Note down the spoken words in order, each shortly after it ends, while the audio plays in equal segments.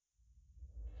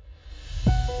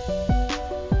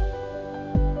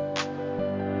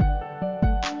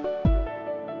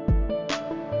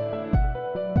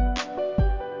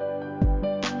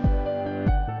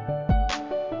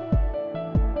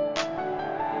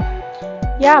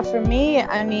Yeah, for me,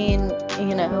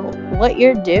 what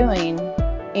you're doing,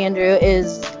 Andrew,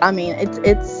 is,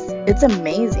 it's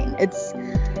amazing.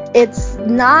 It's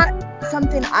not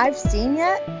something I've seen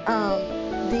yet.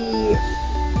 The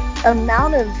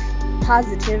amount of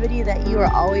positivity that you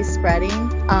are always spreading,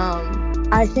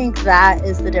 I think that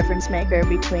is the difference maker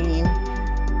between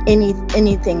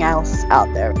anything else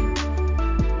out there.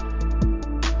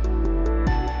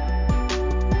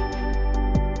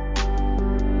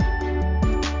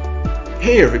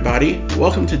 Hey everybody,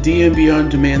 welcome to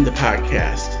DMBONDEMAND, the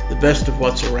podcast, the best of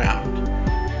what's around.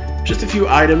 Just a few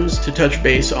items to touch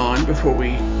base on before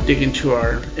we dig into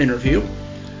our interview.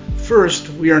 First,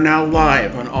 we are now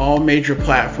live on all major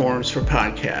platforms for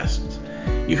podcasts.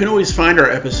 You can always find our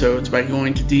episodes by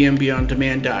going to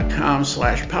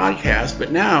dmbondemand.com/podcast,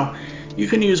 but now you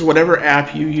can use whatever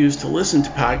app you use to listen to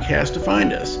podcasts to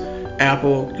find us.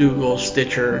 Apple, Google,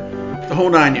 Stitcher, the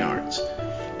whole 9 yards.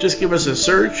 Just give us a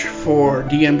search for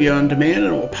DMB On Demand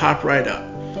and it will pop right up.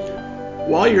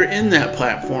 While you're in that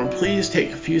platform, please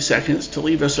take a few seconds to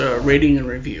leave us a rating and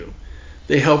review.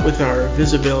 They help with our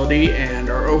visibility and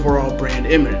our overall brand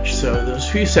image, so those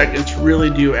few seconds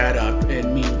really do add up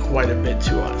and mean quite a bit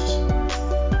to us.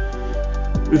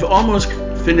 We've almost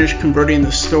finished converting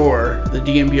the store, the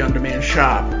DMB On Demand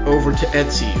shop, over to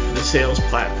Etsy for the sales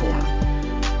platform.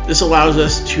 This allows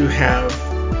us to have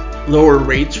lower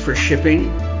rates for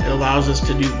shipping. It allows us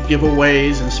to do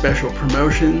giveaways and special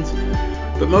promotions,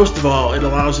 but most of all, it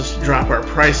allows us to drop our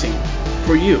pricing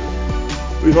for you.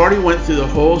 We've already went through the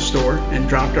whole store and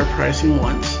dropped our pricing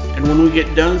once, and when we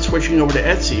get done switching over to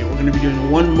Etsy, we're going to be doing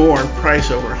one more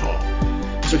price overhaul.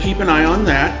 So keep an eye on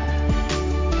that.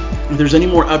 If there's any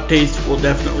more updates, we'll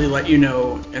definitely let you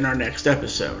know in our next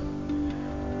episode.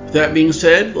 With that being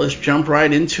said, let's jump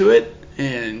right into it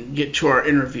and get to our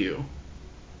interview.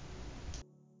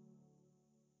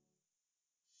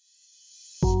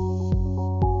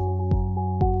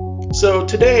 So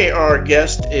today our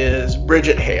guest is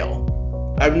Bridget Hale.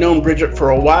 I've known Bridget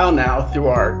for a while now through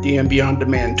our DMB On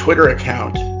Demand Twitter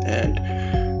account and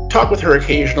talk with her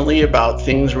occasionally about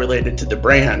things related to the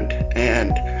brand.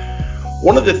 And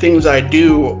one of the things I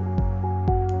do,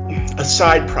 a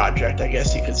side project I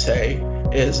guess you could say,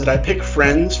 is that I pick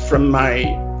friends from my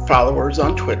followers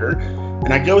on Twitter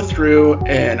and I go through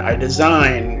and I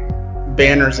design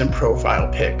banners and profile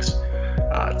pics.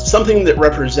 Something that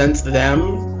represents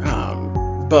them,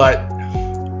 but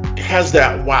has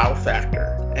that wow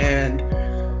factor. And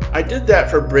I did that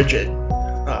for Bridget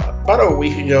about a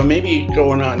week ago, maybe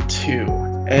going on 2.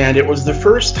 And it was the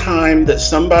first time that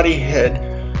somebody had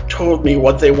told me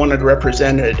what they wanted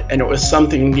represented, and it was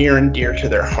something near and dear to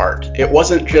their heart. It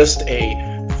wasn't just a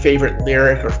favorite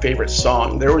lyric or favorite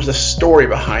song. There was a story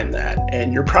behind that,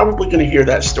 and you're probably going to hear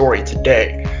that story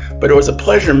today. But it was a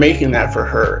pleasure making that for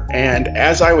her. And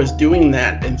as I was doing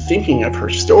that and thinking of her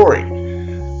story,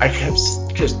 I kept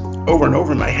just over and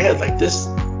over in my head, like this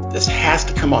has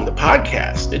to come on the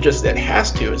podcast. It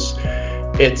has to.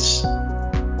 It's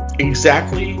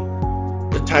exactly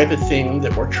the type of thing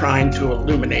that we're trying to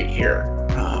illuminate here.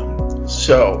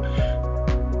 So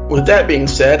with that being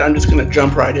said, I'm just going to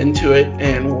jump right into it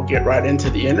and we'll get right into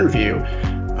the interview.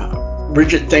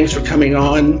 Bridget, thanks for coming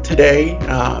on today.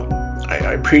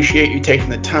 I appreciate you taking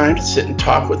the time to sit and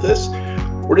talk with us.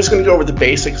 We're just going to go over the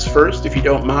basics first, if you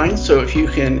don't mind. So if you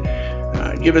can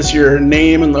give us your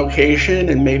name and location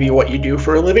and maybe what you do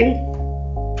for a living.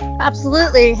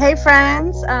 Absolutely. Hey,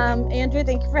 friends. Andrew,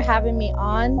 thank you for having me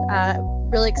on.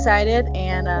 Really excited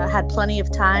and had plenty of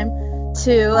time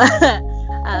to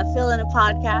fill in a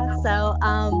podcast. So,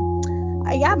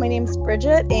 my name's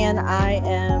Bridget, and I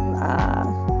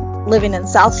am living in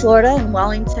South Florida in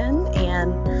Wellington,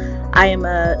 and I am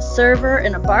a server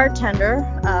and a bartender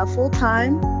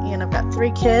full-time, and I've got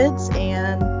 3 kids,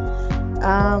 and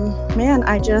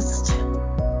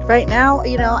right now,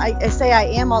 I say I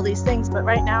am all these things, but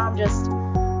right now I'm just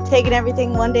taking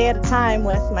everything one day at a time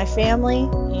with my family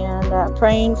and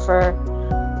praying for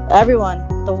everyone,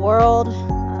 the world,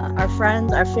 our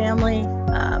friends, our family,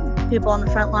 people on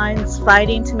the front lines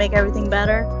fighting to make everything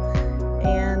better,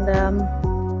 and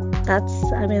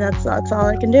that's all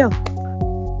I can do.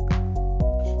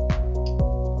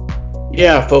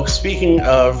 Yeah, folks, speaking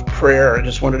of prayer, I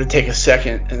just wanted to take a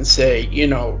second and say,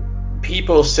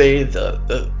 people say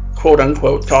the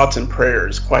quote-unquote thoughts and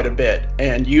prayers quite a bit,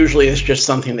 and usually it's just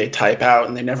something they type out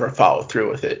and they never follow through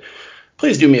with it.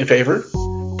 Please do me a favor.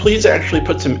 Please actually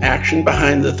put some action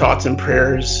behind the thoughts and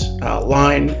prayers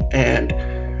line and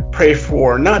pray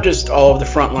for not just all of the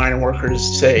frontline workers,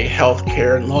 say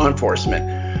healthcare and law enforcement,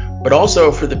 but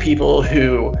also for the people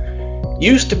who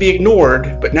used to be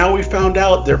ignored, but now we found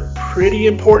out they're pretty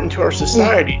important to our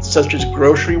society, such as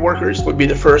grocery workers would be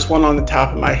the first one on the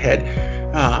top of my head.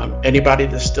 Anybody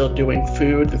that's still doing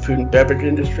food, the food and beverage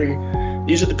industry.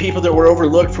 These are the people that were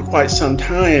overlooked for quite some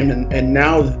time, and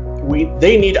now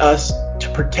they need us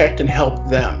to protect and help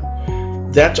them.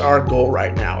 That's our goal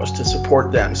right now, is to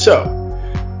support them. So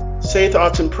say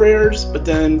thoughts and prayers, but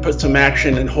then put some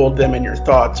action and hold them in your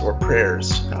thoughts or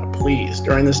prayers. Please,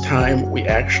 during this time, we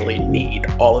actually need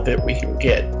all of it we can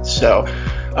get. So,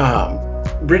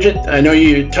 Bridget, I know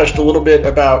you touched a little bit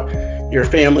about your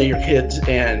family, your kids,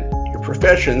 and your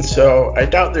profession, so I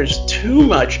doubt there's too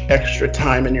much extra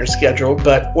time in your schedule,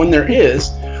 but when there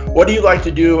is, what do you like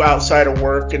to do outside of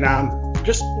work and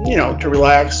just, to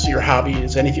relax, your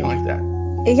hobbies, anything like that?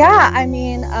 Yeah, I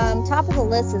mean, top of the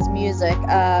list is music.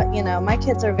 My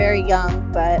kids are very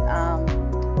young, but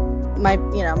my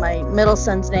middle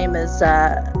son's name is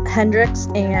Hendrix,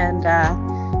 and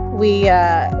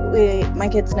my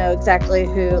kids know exactly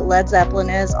who Led Zeppelin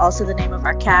is, also the name of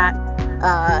our cat.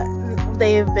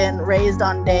 They've been raised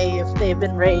on Dave. They've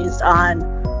been raised on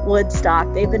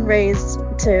Woodstock. They've been raised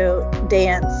to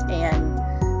dance and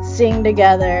sing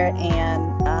together, and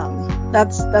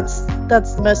that's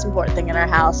the most important thing in our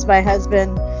house. My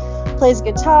husband plays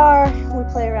guitar. We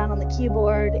play around on the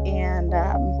keyboard, and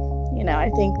I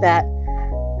think that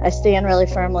I stand really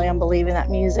firmly on believing that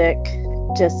music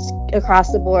just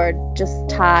across the board just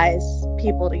ties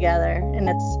people together, and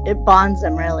it bonds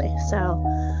them really. So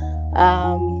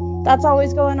that's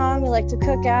always going on. We like to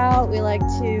cook out. We like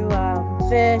to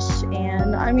fish,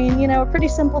 and we're pretty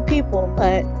simple people,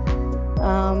 but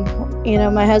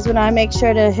my husband and I make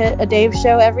sure to hit a Dave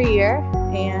show every year,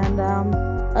 and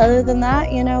other than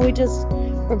that,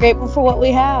 we're grateful for what we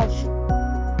have.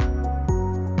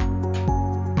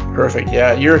 Perfect.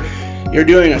 Yeah, you're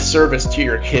doing a service to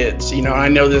your kids. I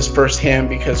know this firsthand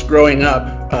because growing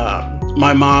up,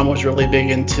 my mom was really big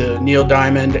into Neil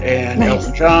Diamond and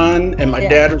Elton John, and my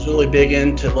dad was really big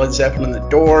into Led Zeppelin and the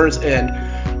Doors. And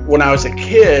when I was a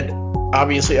kid,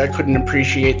 obviously I couldn't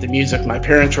appreciate the music my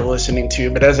parents were listening to,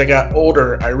 but as I got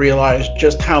older, I realized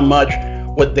just how much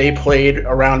what they played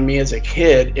around me as a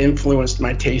kid influenced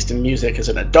my taste in music as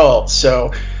an adult.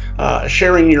 So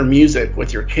sharing your music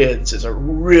with your kids is a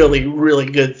really, really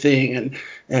good thing.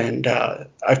 And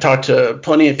I've talked to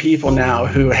plenty of people now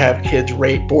who have kids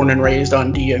born and raised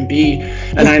on DMB.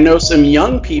 And I know some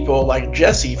young people like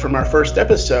Jesse from our first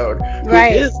episode, who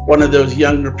is one of those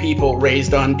younger people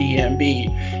raised on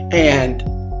DMB. And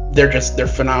they're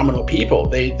phenomenal people.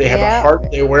 They have a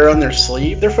heart they wear on their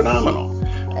sleeve. They're phenomenal.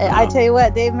 I tell you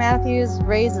what, Dave Matthews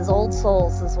raises old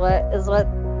souls is what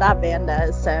that band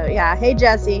does. So yeah, hey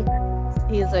Jesse,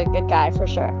 he's a good guy for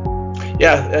sure.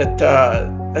 Yeah,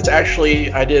 that's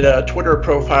actually, I did a Twitter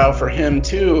profile for him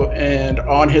too, and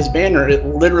on his banner it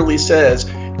literally says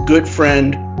 "Good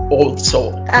friend, old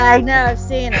soul." I know, I've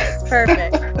seen it. It's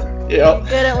perfect. Yeah, you're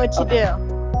good at what you do.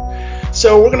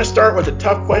 So we're going to start with a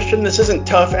tough question. This isn't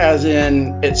tough as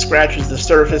in it scratches the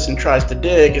surface and tries to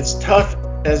dig. It's tough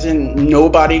as in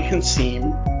nobody can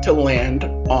seem to land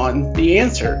on the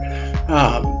answer.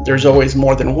 There's always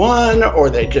more than one, or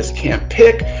they just can't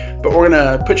pick, but we're going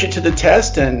to put you to the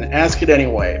test and ask it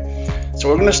anyway. So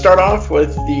we're going to start off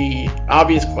with the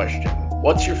obvious question.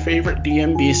 What's your favorite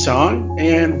DMB song,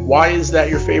 and why is that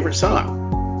your favorite song?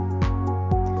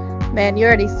 Man, you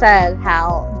already said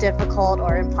how difficult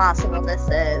or impossible this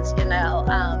is.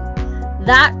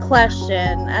 That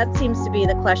question, that seems to be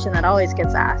the question that always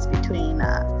gets asked between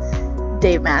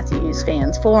Dave Matthews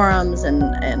fans forums, and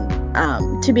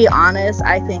to be honest,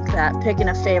 I think that picking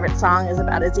a favorite song is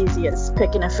about as easy as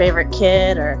picking a favorite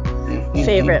kid or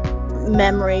favorite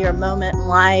memory or moment in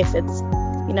life. It's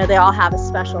they all have a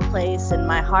special place in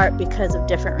my heart because of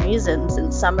different reasons,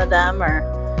 and some of them are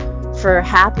for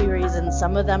happy reasons,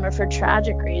 some of them are for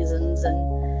tragic reasons, and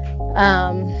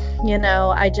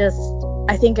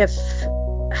I think if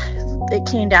it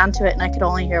came down to it and I could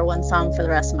only hear one song for the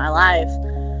rest of my life,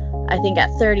 I think at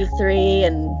 33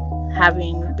 and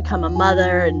having become a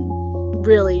mother and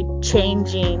really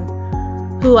changing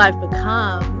who I've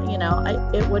become,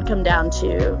 it would come down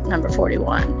to number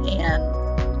 41. And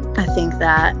I think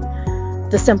that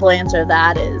the simple answer to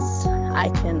that is I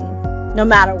can, no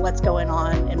matter what's going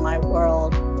on in my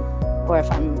world, or if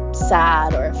I'm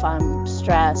sad or if I'm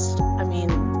stressed,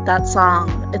 that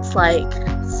song, it's like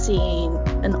seeing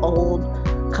an old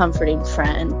comforting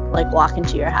friend like walk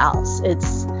into your house. It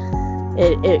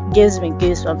gives me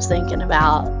goosebumps thinking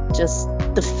about just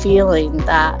the feeling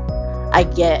that I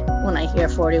get when I hear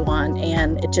 41,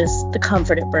 and it just the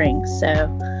comfort it brings. So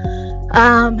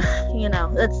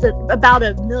that's about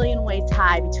a million way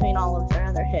tie between all of their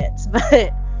other hits,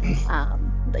 but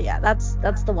yeah, that's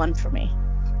the one for me.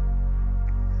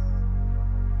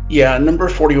 Yeah, number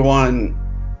 41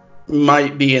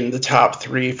 might be in the top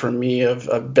 3 for me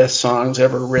of best songs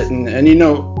ever written. And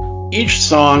each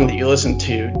song that you listen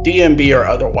to, DMB or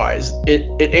otherwise,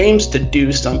 it aims to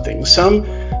do something. Some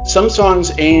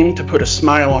songs aim to put a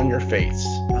smile on your face.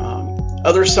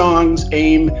 Other songs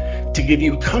aim to give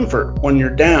you comfort when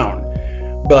you're down.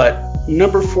 But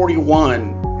number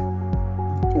 41,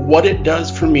 what it does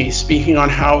for me, speaking on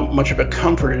how much of a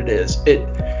comfort it is,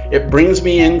 it brings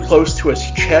me in close to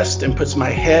its chest and puts my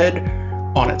head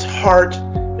on its heart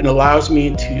and allows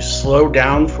me to slow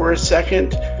down for a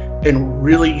second and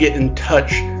really get in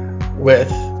touch with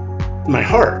my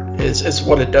heart is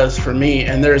what it does for me.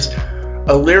 And there's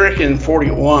a lyric in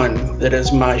 41 that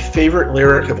is my favorite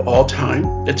lyric of all time.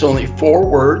 It's only 4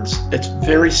 words. It's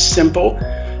very simple,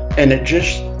 and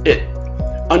it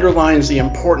underlines the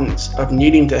importance of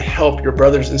needing to help your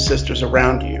brothers and sisters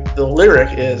around you. The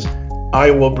lyric is,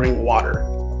 "I will bring water."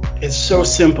 It's so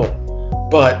simple,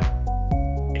 but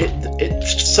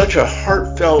it's such a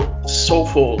heartfelt,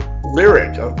 soulful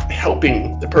lyric of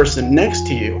helping the person next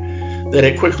to you that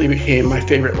it quickly became my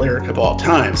favorite lyric of all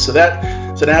time. So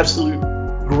that's an absolute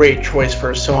great choice for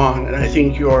a song, and I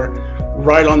think you're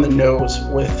right on the nose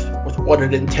with what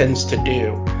it intends to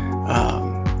do.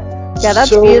 Yeah,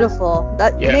 that's beautiful.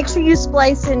 Make sure you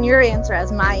splice in your answer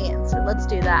as my answer. Let's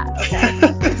do that. Okay.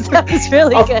 That was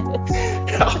really good.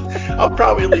 I'll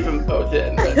probably leave them both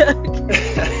in. But,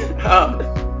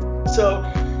 so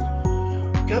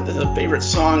got the favorite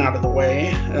song out of the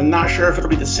way. I'm not sure if it'll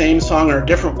be the same song or a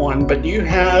different one, but do you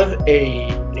have a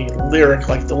lyric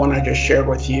like the one I just shared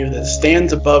with you that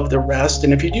stands above the rest?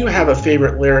 And if you do have a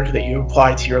favorite lyric that you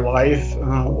apply to your life,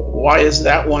 why is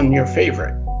that one your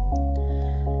favorite?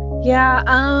 Yeah,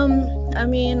 I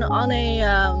mean, on a,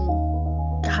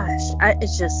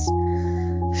 it's just,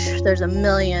 there's a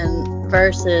million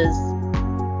verses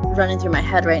running through my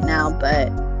head right now,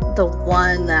 but the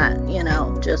one that,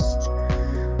 just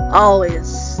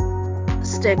always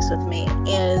sticks with me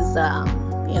is,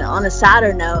 on a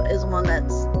sadder note, is one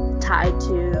that's tied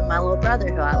to my little brother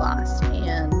who I lost,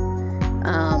 and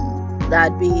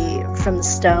that'd be from The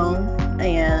Stone,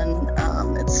 and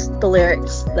it's the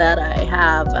lyrics that I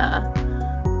have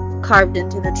carved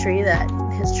into the tree that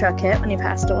his truck hit when he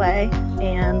passed away,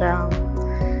 and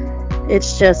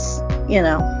it's just,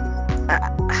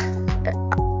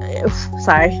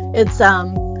 sorry, it's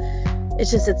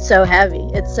so heavy.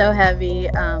 It's so heavy,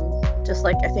 just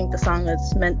like I think the song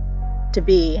is meant to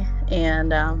be,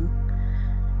 and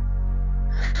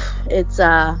it's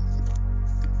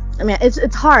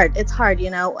hard. It's hard,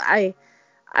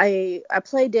 I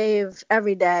play Dave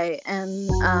every day,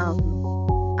 and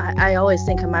I always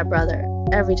think of my brother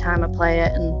every time I play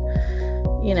it, and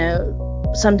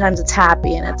sometimes it's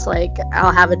happy, and it's like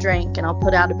I'll have a drink and I'll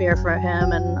put out a beer for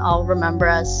him, and I'll remember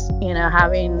us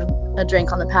having a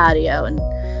drink on the patio, and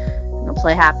I'll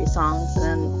play happy songs. And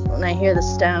then when I hear The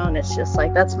Stone, it's just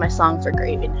like that's my song for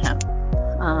grieving him.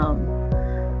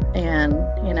 And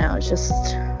it's just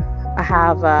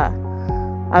I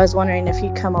was wondering if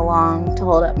you'd come along to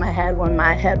hold up my head when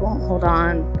my head won't hold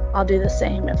on. I'll do the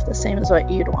same if the same is what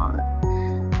you'd want.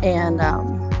 And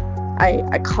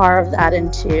I carved that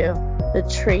into the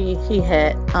tree he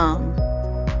hit.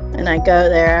 And I go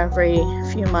there every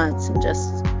few months and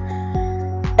just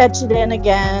etch it in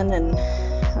again, and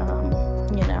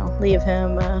leave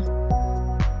him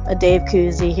a Dave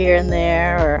koozie here and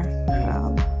there, or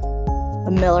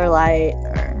a Miller Lite,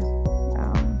 or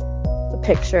a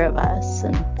picture of us.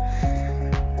 And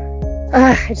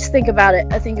I just think about it.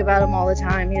 I think about him all the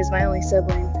time. He was my only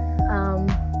sibling,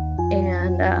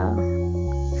 and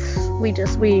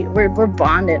we're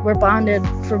bonded. We're bonded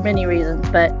for many reasons,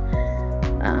 but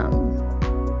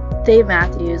Dave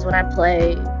Matthews, when I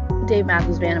play Dave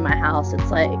Matthews Band in my house,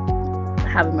 it's like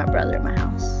having my brother in my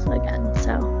house again.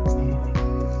 So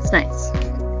it's nice.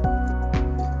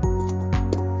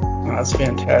 Oh, that's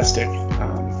fantastic.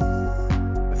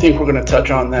 I think we're going to touch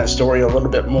on that story a little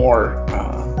bit more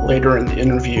later in the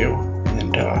interview,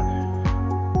 and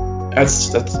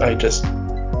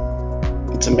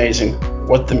it's amazing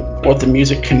what the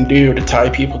music can do to tie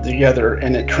people together,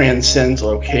 and it transcends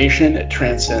location, it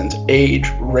transcends age,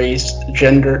 race,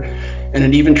 gender, and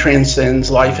it even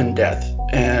transcends life and death.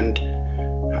 And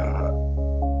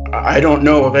I don't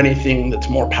know of anything that's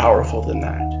more powerful than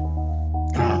that.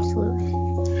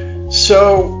 Absolutely.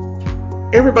 So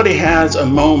everybody has a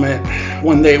moment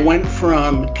when they went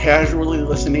from casually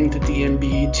listening to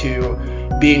DMB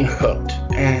to being hooked.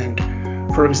 And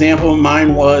for example,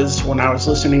 mine was when I was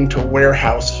listening to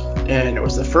Warehouse, and it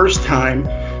was the first time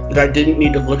that I didn't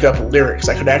need to look up lyrics.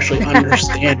 I could actually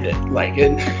understand it.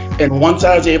 And once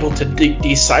I was able to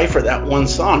decipher that one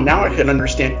song, now I could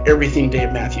understand everything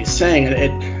Dave Matthews sang,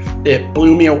 and it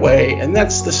blew me away. And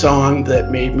that's the song that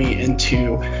made me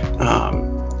into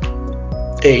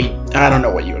I don't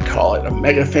know what you would call it, a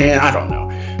mega fan. I don't know.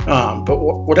 But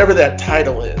whatever that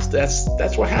title is, that's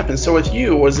what happened. So with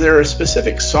you, was there a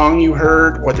specific song you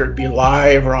heard, whether it be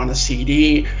live or on a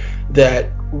CD, that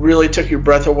really took your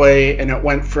breath away, and it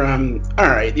went from, all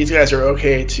right, these guys are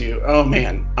okay, to, oh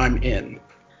man, I'm in?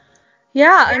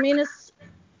 Yeah, I mean,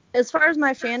 as far as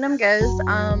my fandom goes,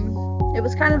 it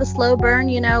was kind of a slow burn.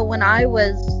 When I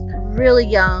was really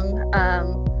young,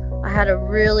 I had a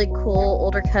really cool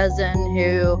older cousin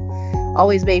who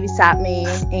always babysat me,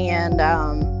 and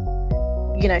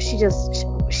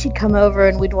she'd come over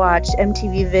and we'd watch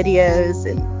MTV videos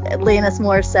and Alanis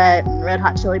Morissette and Red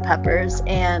Hot Chili Peppers.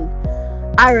 And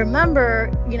I remember,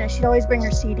 she'd always bring her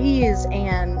CDs,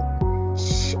 and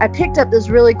I picked up this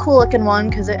really cool looking one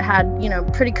because it had,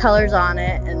 pretty colors on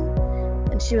it, and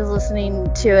she was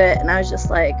listening to it, and I was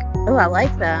just like, oh, I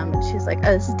like them. And she's like,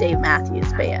 oh, this is Dave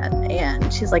Matthews Band,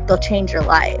 and she's like, they'll change your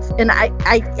life. And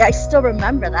I still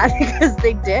remember that because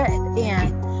they did.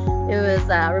 And it was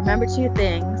Remember Two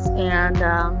Things, and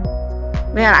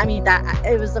man, I mean, that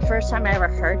it was the first time I ever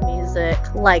heard music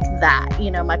like that.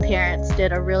 My parents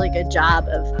did a really good job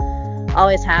of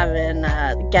always having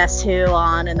Guess Who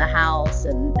on in the house,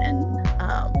 and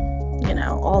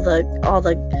all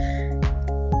the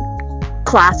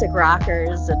classic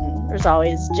rockers, and there's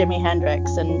always Jimi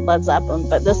Hendrix and Led Zeppelin.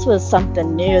 But this was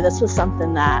something new. This was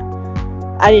something that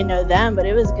I didn't know then, but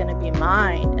it was going to be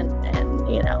mine. And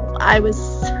I was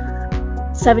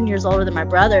 7 years older than my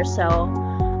brother, so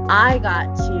I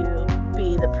got to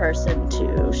be the person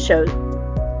to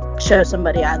show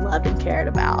somebody I loved and cared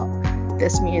about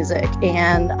this music.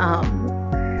 And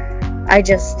I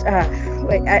just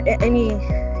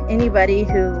anybody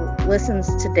who listens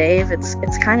to Dave, it's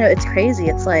crazy.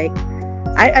 It's like,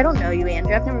 I don't know you,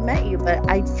 Andrew. I've never met you, but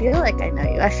I feel like I know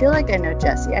you. I feel like I know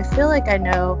Jesse. I feel like I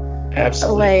know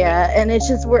Leia. And it's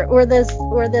just we're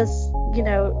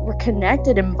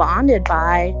connected and bonded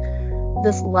by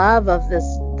this love of this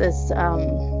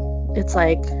it's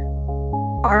like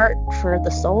art for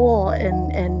the soul,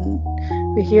 and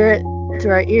we hear it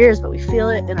through our ears, but we feel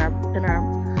it in our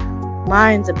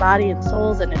minds and body and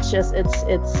souls, and it's just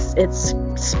it's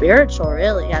spiritual,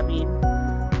 really. I mean,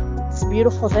 it's a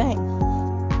beautiful thing.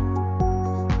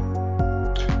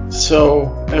 So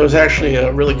it was actually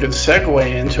a really good segue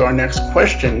into our next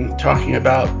question, talking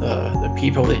about the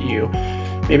people that you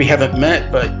maybe haven't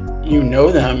met, but you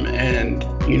know them, and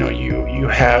you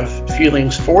have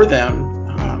feelings for them.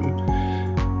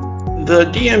 The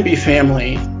DMB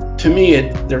family, to me,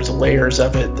 there's layers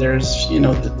of it. There's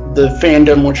the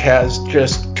fandom, which has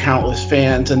just countless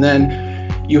fans, and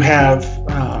then you have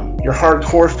your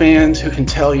hardcore fans who can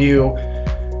tell you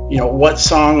what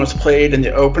song was played in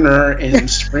the opener in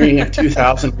spring of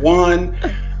 2001.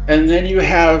 And then you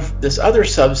have this other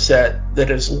subset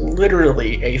that is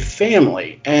literally a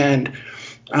family. And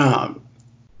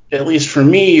at least for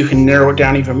me, you can narrow it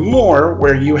down even more,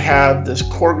 where you have this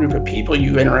core group of people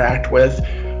you interact with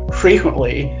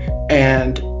frequently,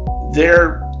 and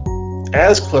they're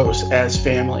as close as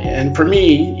family. And for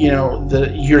me,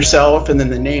 yourself, and then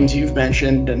the names you've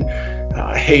mentioned, and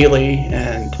Haley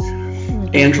and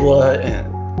Angela and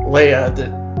Leia,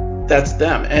 that's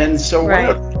them. And so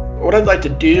right. What I'd like to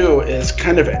do is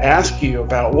kind of ask you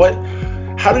about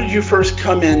how did you first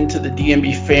come into the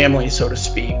DMB family, so to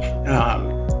speak,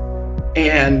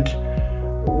 and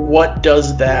what do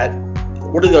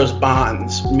those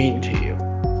bonds mean to you?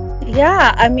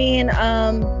 Yeah, I mean,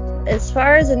 as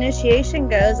far as initiation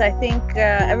goes, I think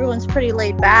everyone's pretty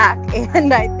laid back,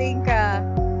 and I think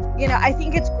I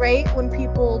think it's great when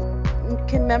people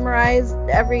can memorize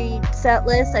every set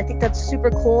list. I think that's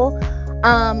super cool.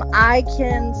 I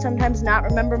can sometimes not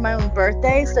remember my own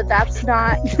birthday, so that's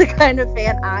not the kind of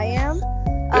fan I am.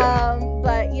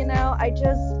 But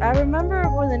I remember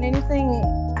more than anything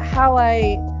how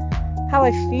I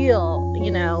feel,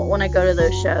 when I go to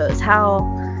those shows. How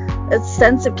a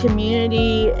sense of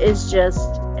community is just,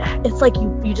 it's like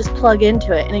you just plug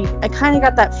into it. And I kind of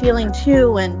got that feeling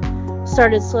too when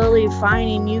started slowly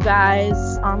finding you guys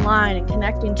online and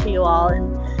connecting to you all.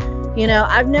 And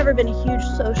I've never been a huge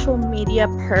social media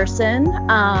person,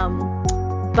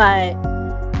 but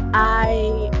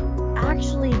I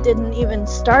actually didn't even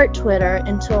start Twitter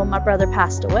until my brother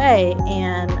passed away,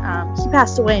 and he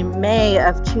passed away in May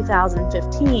of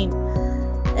 2015,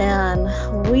 and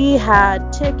we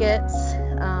had tickets,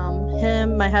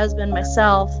 him, my husband,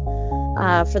 myself,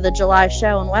 for the July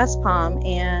show in West Palm,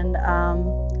 and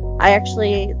I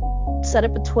actually set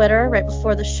up a Twitter right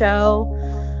before the show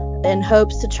in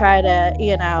hopes to try to,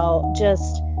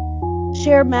 just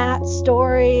share Matt's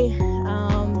story.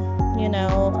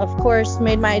 Of course,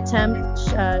 made my attempt,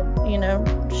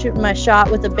 shooting my shot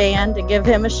with a band to give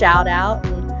him a shout out.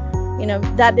 And,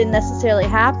 that didn't necessarily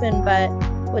happen, but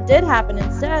what did happen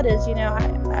instead is,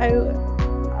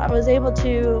 I was able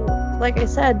to, like I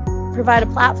said, provide a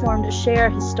platform to share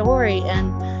his story.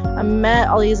 And I met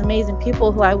all these amazing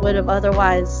people who I would have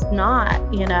otherwise not,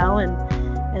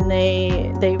 and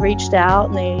they reached out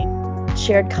and they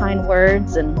shared kind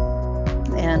words, and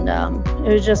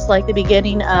it was just like the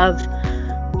beginning of,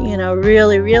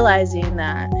 really realizing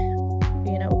that,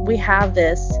 we have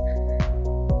this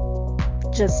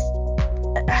just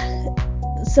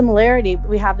similarity.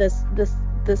 We have this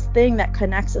thing that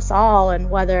connects us all, and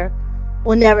whether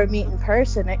we'll never meet in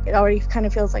person, it already kind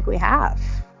of feels like we have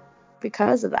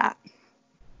because of that.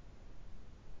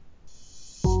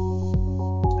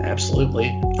 Absolutely.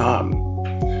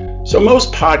 So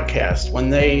most podcasts, when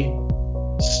they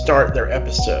start their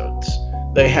episodes,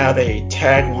 they have a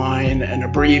tagline and a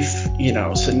brief,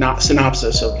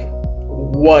 synopsis of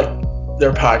what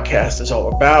their podcast is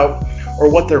all about or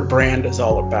what their brand is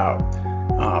all about.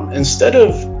 Instead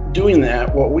of doing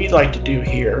that, what we like to do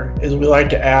here is we like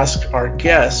to ask our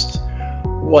guests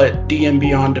what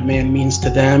DMB On Demand means to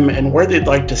them and where they'd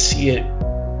like to see it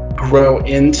grow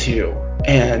into.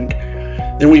 And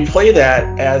then we play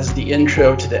that as the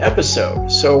intro to the episode.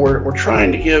 So we're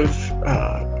trying to give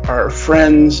our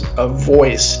friends a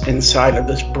voice inside of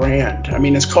this brand. I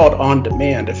mean, it's called On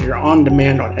Demand. If you're on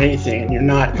demand on anything and you're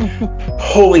not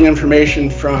pulling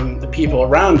information from the people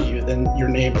around you, then your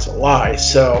name is a lie.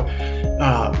 So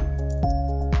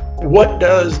what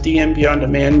does DMB On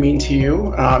Demand mean to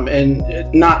you? And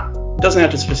it doesn't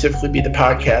have to specifically be the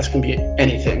podcast, it can be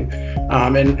anything.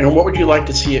 And what would you like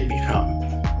to see it become?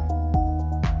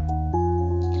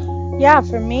 Yeah,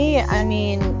 for me, I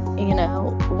mean,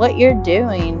 what you're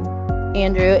doing,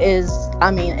 Andrew, is,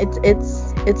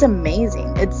 it's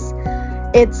amazing.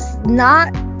 It's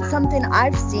not something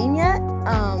I've seen yet.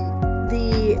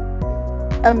 The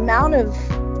amount of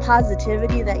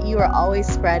positivity that you are always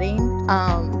spreading,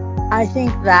 I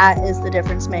think that is the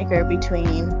difference maker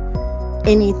between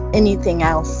anything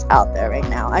else out there right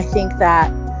now. I think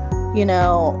that,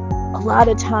 a lot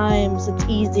of times it's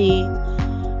easy,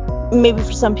 maybe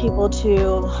for some people,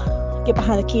 to get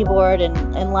behind the keyboard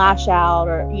and lash out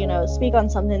or, speak on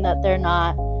something that they're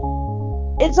not.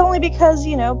 It's only because,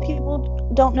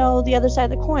 people don't know the other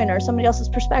side of the coin or somebody else's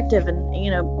perspective.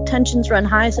 And, tensions run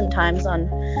high sometimes on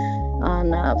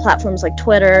platforms like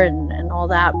Twitter and all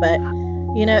that. But,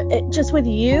 it just with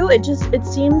you, it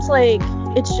seems like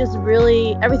it's just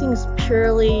really, everything's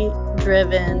purely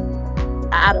driven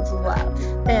out of love.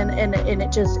 And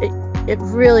it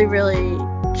really, really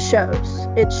shows.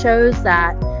 It shows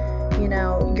that,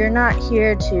 you're not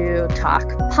here to talk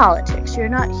politics. You're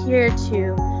not here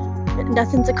to,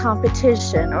 nothing's a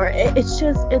competition, or it's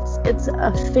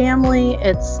a family.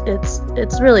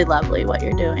 It's really lovely what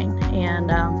you're doing.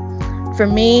 And for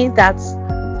me, that's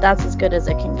as good as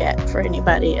it can get for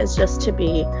anybody, is just to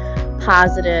be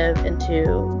positive and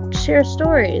to share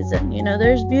stories. And,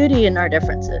 there's beauty in our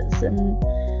differences. And,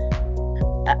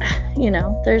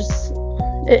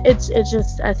 it's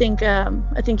just, I think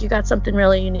you got something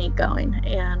really unique going.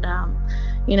 And,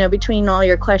 between all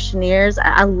your questionnaires,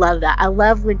 I love that. I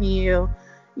love when you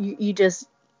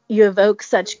evoke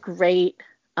such great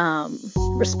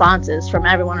responses from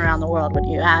everyone around the world when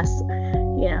you ask,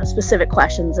 specific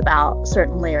questions about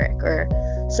certain lyric or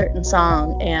certain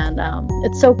song. And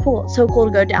it's so cool. It's so cool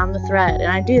to go down the thread.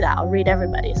 And I do that. I'll read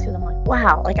everybody's, because I'm like,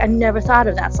 wow, like I never thought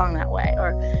of that song that way.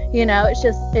 Or, it's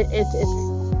just, it's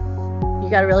you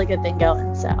got a really good thing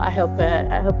going. So I hope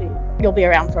you'll be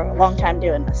around for a long time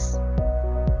doing this.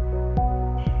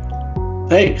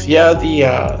 Thanks. Yeah,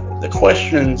 the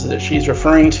questions that she's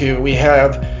referring to, we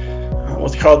have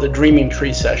what's called the Dreaming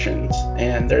Tree sessions,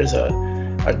 and there's a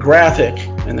graphic,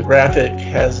 and the graphic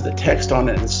has the text on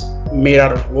it. It's made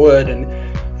out of wood, and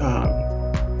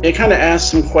it kind of asks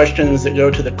some questions that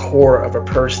go to the core of a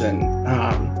person.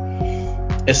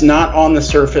 It's not on the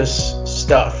surface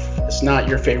stuff. It's not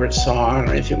your favorite song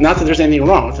or anything. Not that there's anything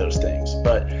wrong with those things,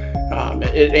 but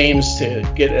it aims to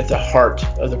get at the heart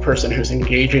of the person who's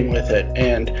engaging with it.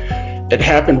 And it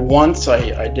happened once.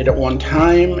 I did it one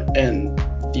time, and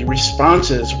the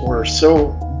responses were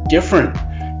so different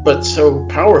but so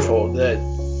powerful that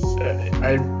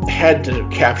I had to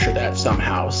capture that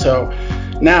somehow. So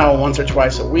now, once or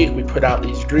twice a week, we put out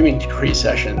these Dreaming Tree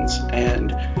sessions,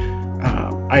 and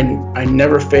I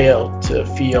never fail to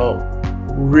feel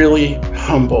really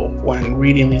humble when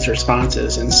reading these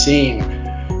responses and seeing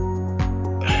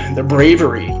the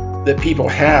bravery that people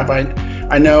have.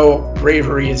 I know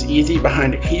bravery is easy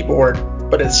behind a keyboard,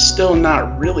 but it's still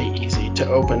not really easy to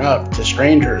open up to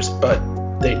strangers, but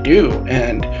they do,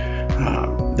 and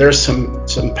there's some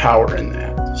power in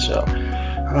that. So,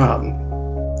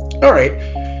 all right,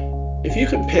 if you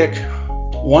could pick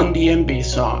one DMB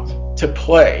song to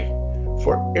play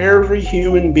for every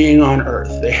human being on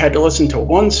earth, they had to listen to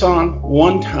one song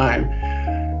one time,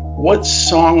 what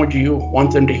song would you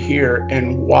want them to hear,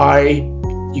 and why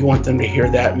you want them to hear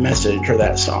that message or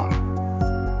that song?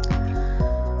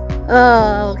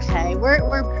 Oh, okay.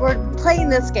 We're playing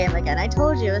this game again. I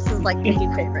told you this is like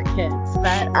picking favorite kids,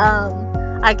 but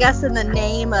I guess in the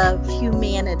name of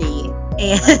humanity,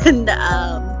 and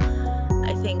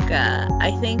I think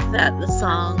that the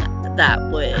song that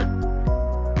would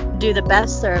do the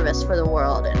best service for the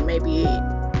world and maybe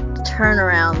turn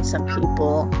around some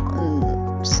people and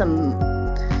some,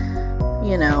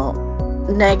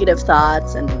 negative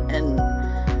thoughts and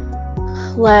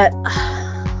let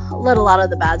a lot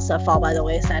of the bad stuff fall by the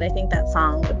wayside. I think that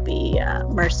song would be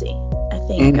Mercy. I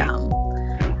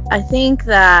think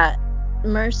that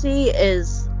Mercy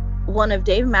is one of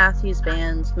Dave Matthews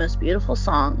Band's most beautiful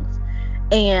songs,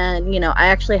 and I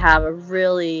actually have a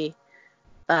really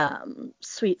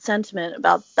sweet sentiment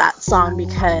about that song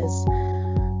because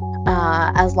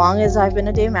as long as I've been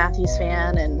a Dave Matthews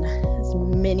fan, and as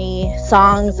many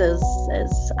songs as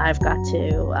I've got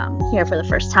to hear for the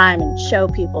first time and show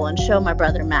people and show my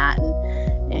brother Matt,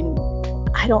 and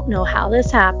I don't know how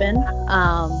this happened,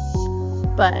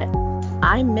 but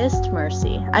I missed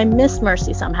Mercy. I missed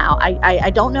Mercy somehow. I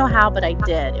don't know how, but I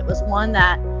did. It was one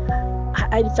that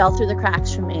I fell through the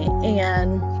cracks for me.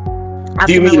 And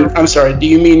do you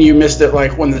mean you missed it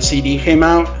like when the CD came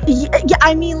out? Yeah,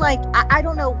 I mean, like, I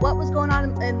don't know what was going on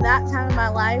in that time of my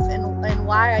life and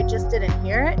why I just didn't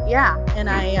hear it. Yeah. And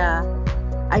a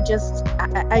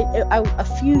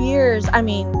few years,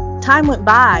 time went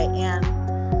by, and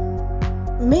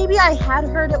maybe I had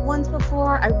heard it once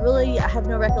before. I have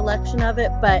no recollection of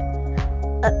it, but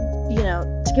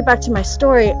to get back to my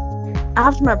story,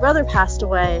 after my brother passed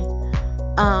away,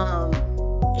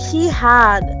 he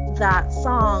had that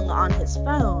song on his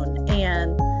phone,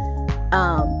 and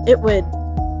I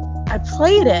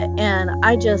played it, and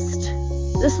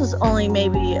this was only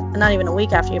maybe not even a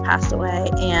week after he passed away,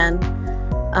 and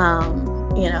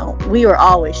we were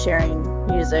always sharing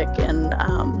music, and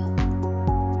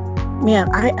man,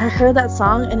 I heard that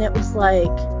song, and it was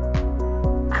like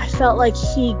I felt like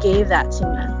he gave that to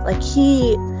me, like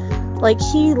he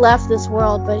left this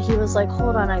world, but he was like,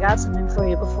 hold on, I got something for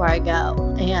you before I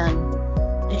go. And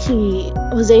he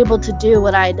was able to do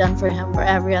what I had done for him for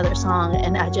every other song,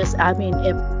 and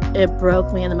it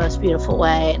broke me in the most beautiful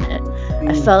way, and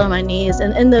I fell on my knees,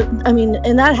 and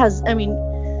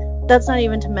that's not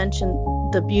even to mention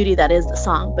the beauty that is the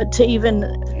song, but to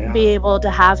even be able to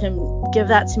have him give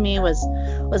that to me was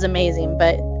amazing.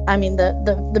 But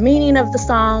the meaning of the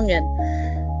song, and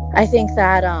I think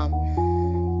that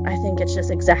I think it's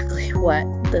just exactly what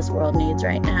this world needs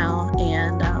right now,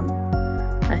 and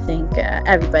I think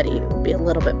everybody would be a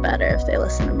little bit better if they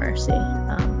listened to Mercy,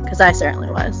 because I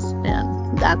certainly was,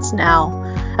 and that's now,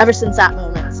 ever since that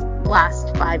moment,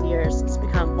 last 5 years, it's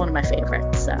become one of my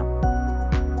favorites. So.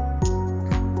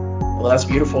 Well, that's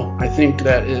beautiful. I think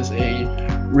that is a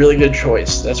really good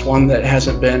choice. That's one that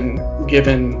hasn't been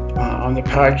given on the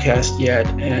podcast yet,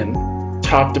 and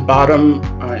top to bottom,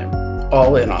 I am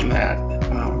all in on that.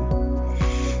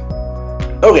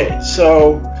 Okay,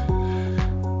 so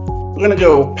we're going to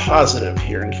go positive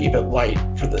here and keep it light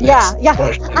for the next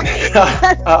question.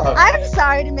 I'm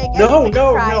sorry to make everybody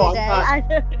cry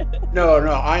today. No,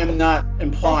 I am not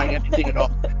implying anything at all.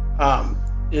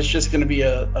 It's just going to be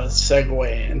a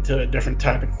segue into a different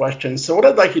type of question. So what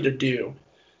I'd like you to do,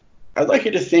 I'd like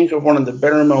you to think of one of the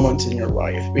better moments in your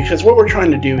life, because what we're trying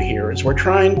to do here is we're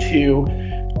trying to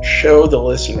show the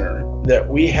listener that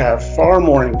we have far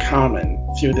more in common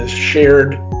through this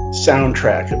shared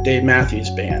soundtrack of Dave Matthews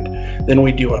Band than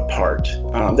we do apart.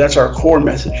 That's our core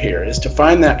message here, is to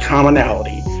find that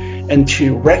commonality and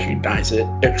to recognize it,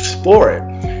 explore it,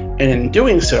 and in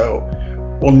doing so,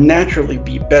 we'll naturally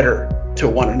be better to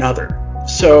one another.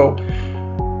 So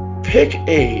pick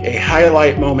a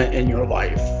highlight moment in your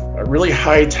life, a really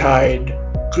high tide,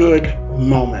 good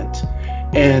moment,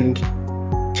 and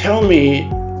tell me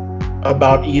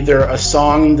about either a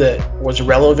song that was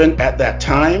relevant at that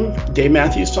time, Dave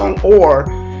Matthews song, or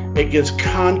it gives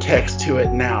context to it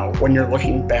now when you're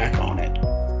looking back on it.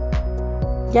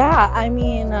 Yeah,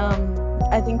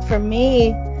 I think for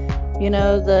me,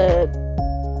 the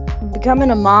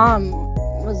becoming a mom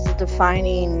was a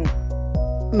defining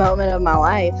moment of my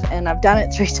life, and I've done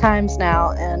it 3 times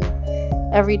now, and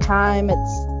every time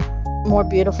it's more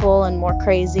beautiful and more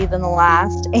crazy than the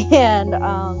last. And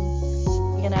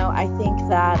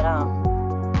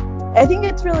I think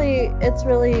it's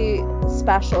really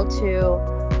special to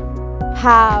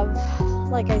have,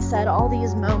 like I said, all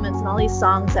these moments and all these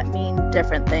songs that mean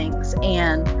different things.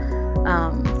 And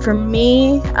for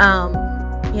me,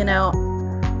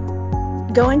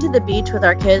 going to the beach with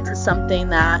our kids is something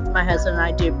that my husband and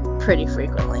I do pretty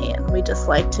frequently, and we just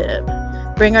like to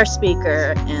bring our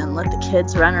speaker and let the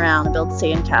kids run around and build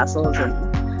sandcastles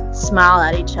and smile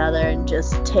at each other and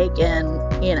just take in,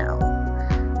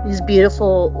 these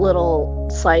beautiful little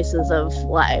slices of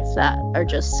life that are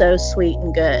just so sweet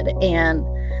and good. And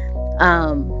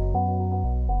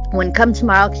when Come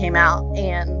Tomorrow came out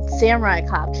and Samurai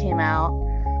Cop came out,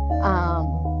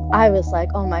 I was like,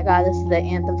 oh my God, this is the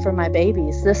anthem for my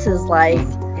babies. This is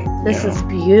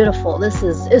beautiful.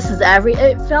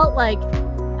 It felt like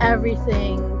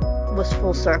everything was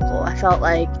full circle. I felt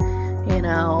like,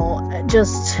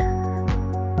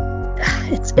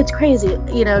 it's crazy.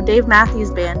 Dave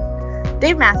Matthews Band.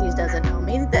 Dave Matthews doesn't know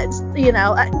me. That's, but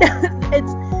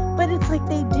it's like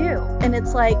they do. And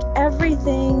it's like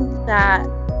everything that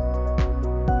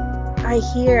I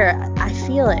hear, I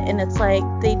feel it. And it's like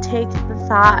they take the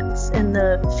thoughts and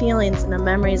the feelings and the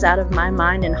memories out of my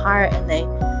mind and heart, and they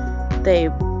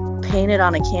paint it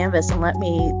on a canvas and let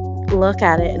me look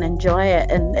at it and enjoy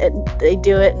it. And they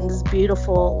do it in this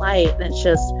beautiful light. And it's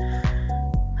just,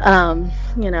 I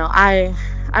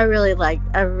really,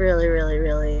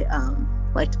 really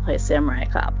like to play Samurai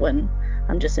Cop when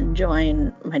I'm just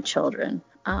enjoying my children.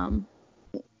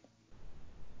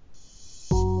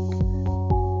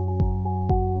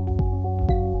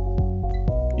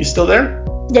 You still there?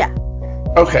 Yeah.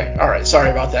 Okay. All right. Sorry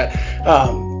about that.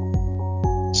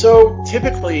 So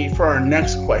typically for our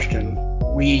next question,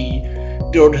 we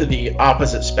go to the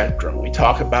opposite spectrum. We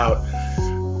talk about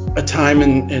a time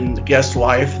in the guest's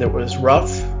life that was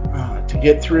rough to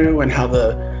get through, and how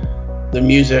the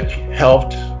music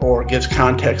helped or gives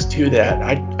context to that.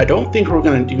 I don't think we're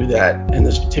going to do that in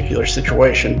this particular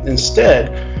situation.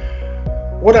 Instead,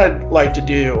 what I'd like to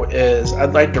do is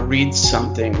I'd like to read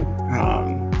something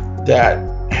that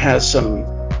has some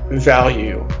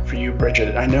value for you,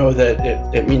 Bridget. I know that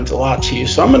it means a lot to you.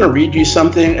 So I'm going to read you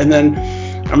something, and then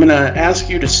I'm going to ask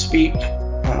you to speak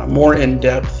more in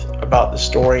depth about the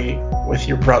story with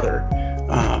your brother.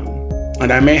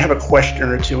 And I may have a question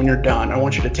or two when you're done. I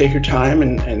want you to take your time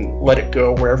and let it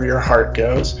go wherever your heart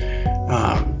goes.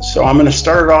 So I'm going to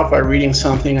start it off by reading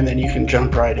something, and then you can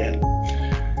jump right in.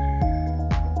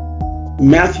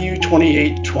 Matthew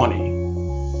 28:20.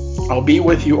 I'll be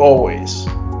with you always,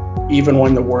 even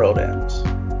when the world ends.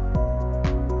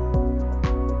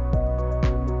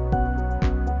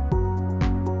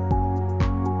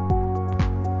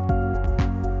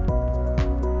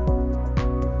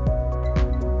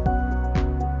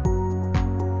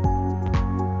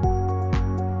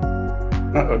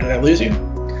 Uh-oh, did I lose you?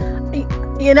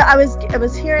 I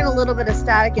was hearing a little bit of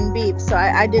static and beep, so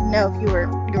I didn't know if you were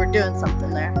doing something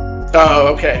there. Oh,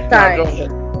 okay. Sorry. No,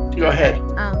 go ahead.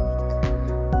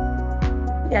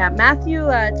 Yeah, Matthew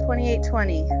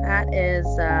 28:20.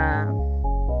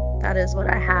 That is what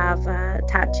I have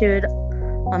tattooed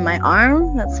on my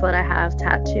arm. That's what I have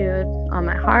tattooed on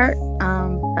my heart.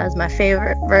 That is my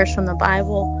favorite verse from the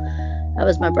Bible. That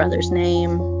was my brother's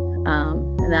name,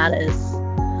 and that is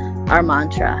our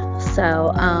mantra.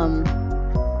 So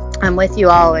I'm with you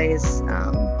always,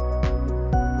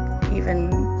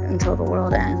 even until the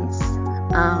world ends.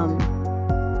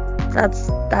 That's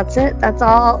it. That's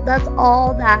all that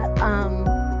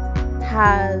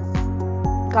has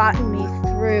gotten me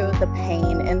through the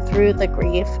pain and through the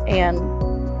grief, and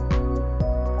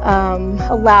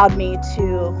allowed me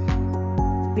to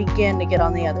begin to get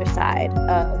on the other side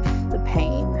of the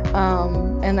pain,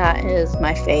 and that is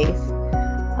my faith.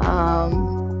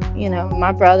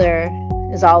 My brother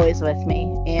is always with me,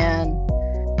 and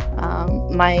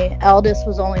my eldest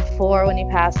was only 4 when he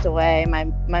passed away.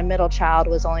 My middle child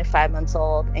was only 5 months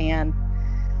old, and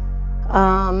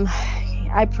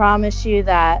I promise you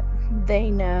that they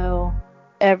know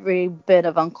every bit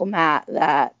of Uncle Matt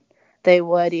that they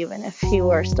would, even if he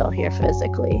were still here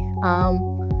physically.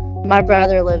 My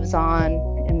brother lives on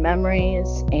in memories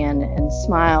and in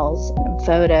smiles and in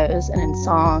photos and in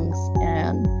songs.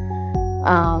 And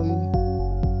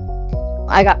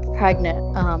I got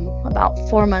pregnant about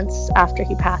 4 months after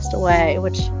he passed away,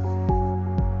 which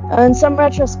in some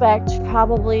retrospect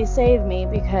probably saved me,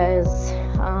 because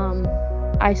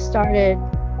I started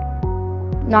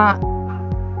not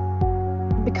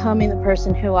becoming the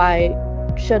person who I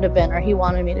should have been, or he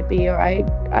wanted me to be, or I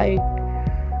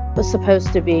was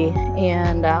supposed to be.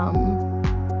 And I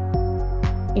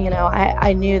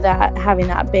knew that having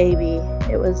that baby,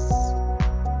 it was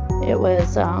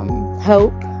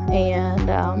hope. And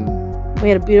we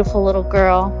had a beautiful little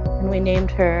girl, and we named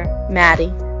her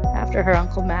Mattie after her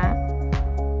Uncle Matt.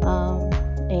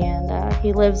 And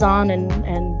he lives on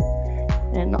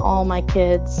in all my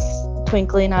kids'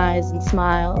 twinkling eyes and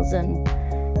smiles. And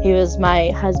he was my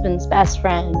husband's best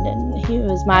friend, and he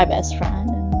was my best friend.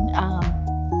 And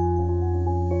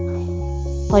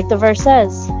like the verse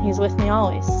says, he's with me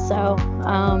always. So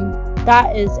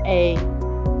that is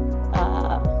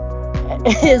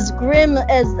as grim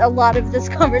as a lot of this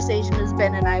conversation has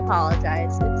been, and I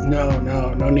apologize. No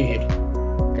need.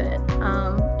 Good.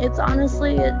 It's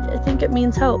honestly, I think it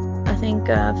means hope. I think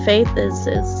faith is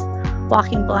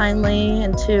walking blindly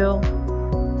into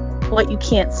what you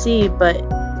can't see, but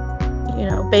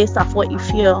based off what you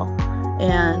feel,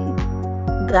 and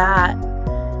that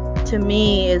to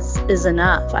me is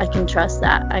enough. I can trust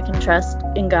that. I can trust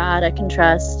in God. I can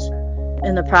trust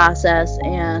in the process.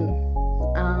 And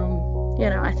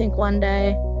I think one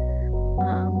day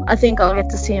I think I'll get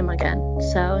to see him again.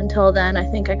 So until then, I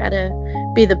think I gotta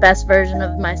be the best version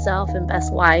of myself, and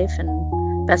best wife,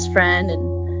 and best friend,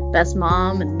 and best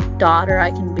mom and daughter I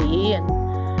can be.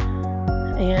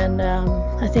 And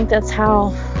I think that's how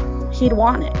he'd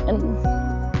want it. And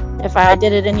if I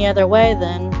did it any other way,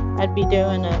 then I'd be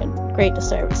doing a great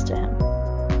disservice to him.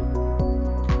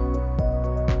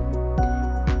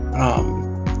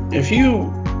 If you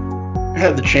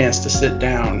had the chance to sit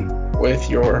down with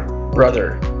your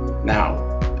brother now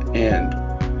and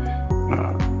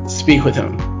speak with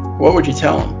him, what would you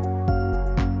tell him?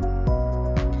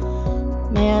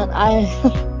 Man,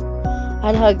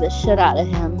 I'd hug the shit out of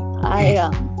him.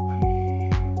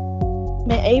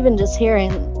 Even just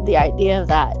hearing the idea of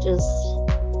that just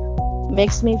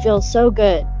makes me feel so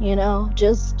good,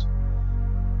 just,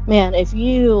 man, if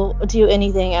you do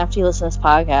anything after you listen to this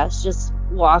podcast, just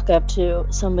walk up to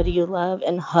somebody you love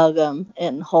and hug them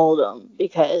and hold them,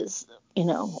 because,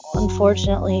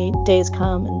 unfortunately days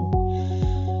come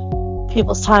and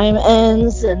people's time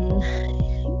ends, and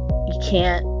you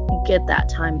can't get that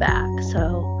time back.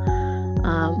 So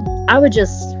I would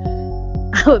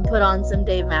put on some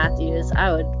Dave Matthews.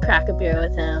 I would crack a beer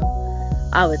with him.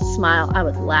 I would smile. I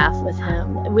would laugh with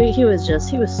him. He was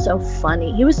so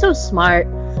funny. He was so smart.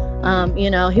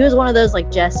 He was one of those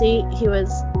like Jesse. He was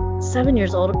 7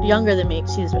 years younger than me,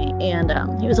 and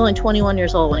he was only 21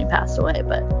 years old when he passed away.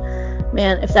 But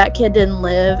man, if that kid didn't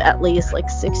live at least like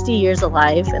 60 years of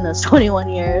life in those 21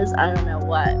 years, I don't know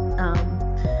what.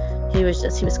 He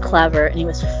was clever, and he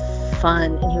was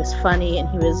fun, and he was funny, and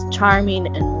he was charming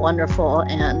and wonderful.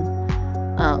 And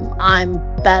I'm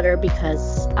better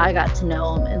because I got to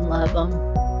know him and love him.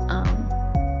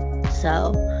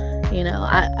 So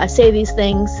I say these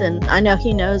things, and I know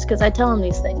he knows, because I tell him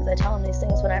these things. I tell him these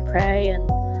things when I pray, and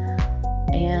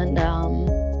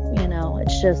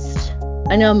it's just,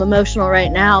 I know I'm emotional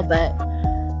right now, but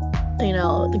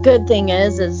the good thing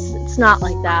is it's not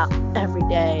like that every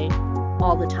day,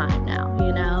 all the time now,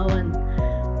 and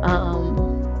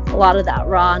a lot of that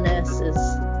rawness is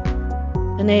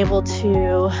been able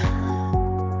to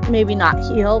maybe not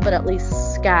heal, but at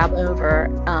least scab over,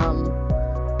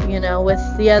 with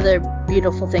the other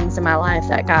beautiful things in my life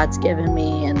that God's given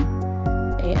me,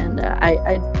 and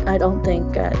I don't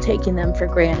think taking them for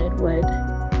granted would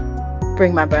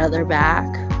bring my brother back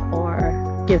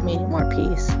or give me any more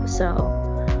peace. So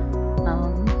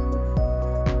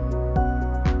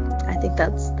I think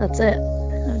that's it.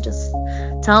 Just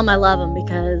tell him I love him,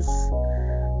 because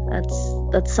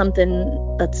that's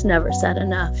something that's never said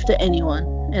enough to anyone.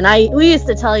 And we used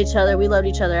to tell each other we loved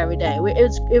each other every day.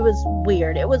 It was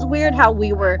weird. It was weird how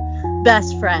we were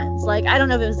best friends. Like, I don't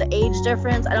know if it was the age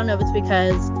difference. I don't know if it's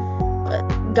because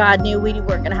God knew we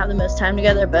weren't going to have the most time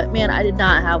together. But man, I did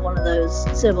not have one of those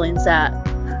siblings that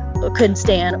couldn't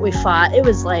stand. We fought. It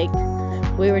was like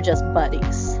we were just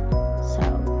buddies. So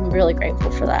I'm really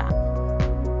grateful for that.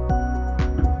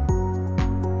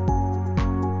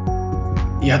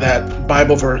 Yeah, that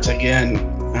Bible verse again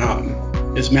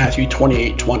is Matthew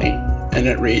 28:20, and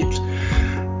it reads,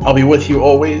 "I'll be with you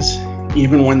always,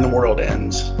 even when the world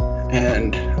ends."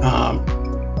 And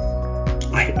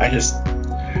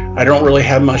I don't really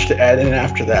have much to add in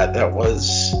after that. That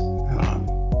was,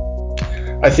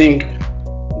 I think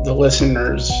the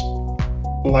listeners,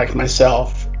 like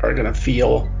myself, are going to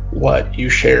feel what you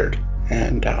shared.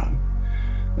 And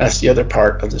that's the other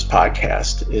part of this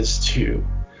podcast, is to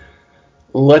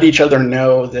let each other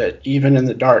know that even in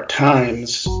the dark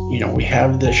times, we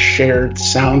have this shared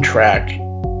soundtrack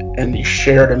and these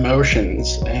shared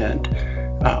emotions, and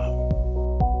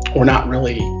we're not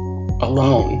really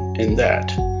alone in that.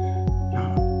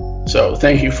 So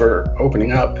thank you for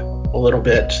opening up a little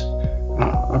bit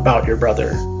about your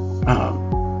brother,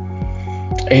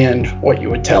 and what you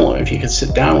would tell him if you could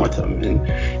sit down with him.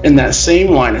 And in that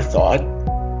same line of thought,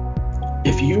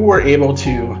 if you were able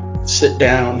to sit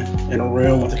down in a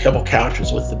room with a couple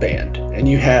couches with the band, and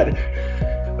you had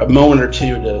a moment or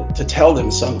two to tell them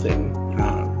something,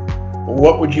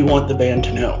 what would you want the band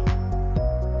to know?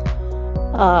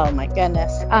 Oh my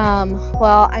goodness.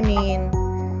 Well, I mean,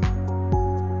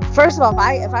 first of all,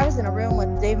 if I was in a room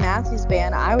with Dave Matthews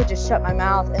Band, I would just shut my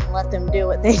mouth and let them do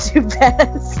what they do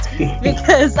best,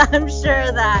 because I'm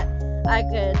sure that I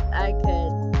could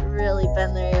really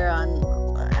bend their ear on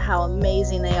how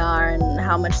amazing they are and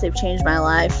how much they've changed my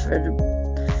life for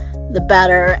the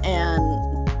better,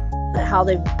 and how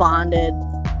they've bonded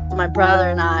my brother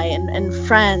and I, and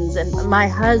friends, and my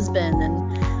husband.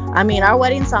 And I mean, our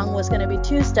wedding song was going to be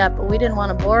two-step, but we didn't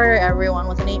want to bore everyone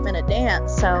with an 8-minute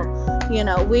dance. So,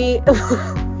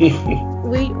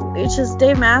 it's just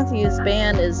Dave Matthews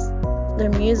Band their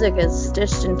music is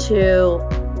stitched into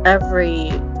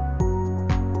every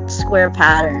square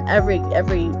pattern, every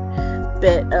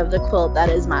bit of the quilt that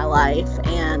is my life.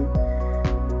 And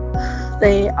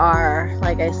they are,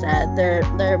 like I said,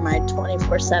 they're my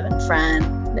 24/7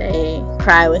 friend. They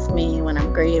cry with me when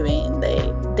I'm grieving.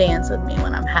 They dance with me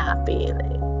when I'm happy.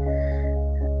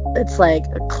 It's like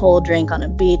a cold drink on a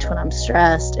beach when I'm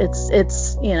stressed.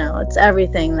 It's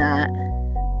everything that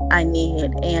I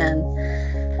need. And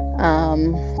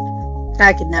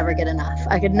I could never get enough.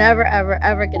 I could never, ever,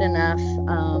 ever get enough.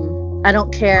 I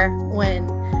don't care when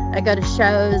I go to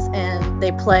shows and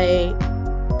they play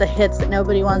the hits that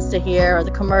nobody wants to hear, or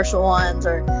the commercial ones,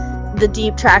 or the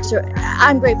deep tracks.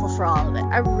 I'm grateful for all of it.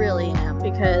 I really am,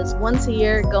 because once a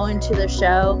year going to the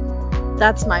show,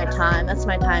 that's my time. That's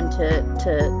my time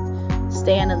to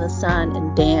stand in the sun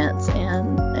and dance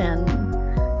and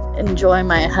enjoy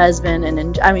my husband.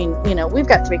 And we've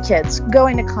got 3 kids.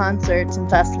 Going to concerts and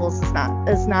festivals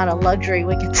is not a luxury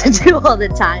we get to do all the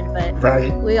time, but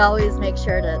right. We always make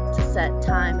sure to set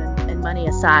time and money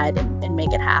aside and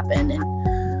make it happen. And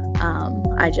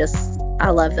I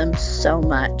love them so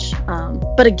much.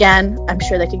 But again, I'm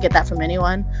sure they could get that from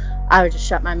anyone. I would just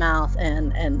shut my mouth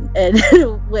and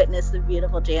witness the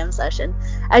beautiful jam session.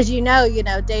 As you know,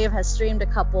 Dave has streamed a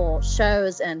couple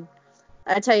shows, and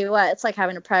I tell you what, it's like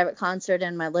having a private concert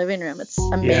in my living room. It's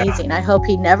amazing. Yeah. I hope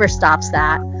he never stops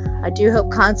that. I do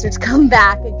hope concerts come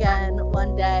back again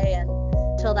one day, and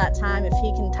till that time, if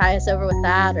he can tie us over with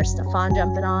that, or Stefan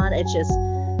jumping on, it's just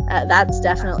that's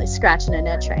definitely scratching an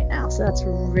itch right now. So that's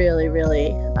really,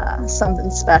 really something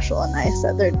special and nice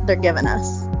that they're giving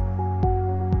us.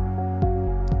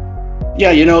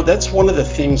 Yeah, that's one of the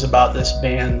things about this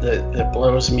band that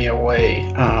blows me away.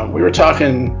 We were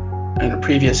talking in a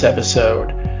previous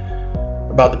episode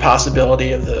about the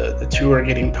possibility of the tour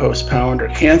getting postponed or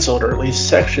canceled, or at least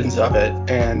sections of it,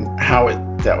 and how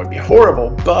that would be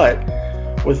horrible. But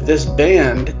with this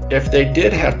band, if they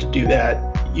did have to do that,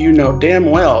 damn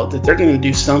well that they're going to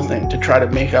do something to try to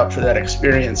make up for that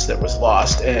experience that was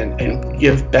lost, and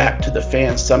give back to the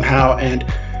fans somehow. And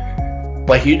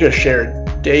like you just shared,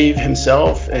 Dave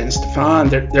himself and Stefan,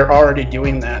 they're already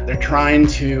doing that. They're trying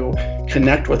to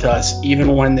connect with us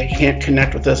even when they can't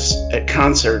connect with us at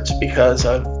concerts because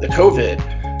of the COVID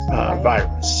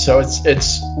virus. So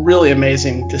it's really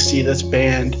amazing to see this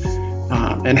band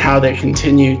and how they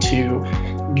continue to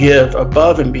give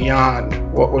above and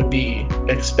beyond what would be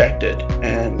expected.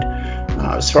 And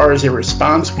as far as their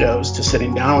response goes to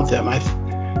sitting down with them,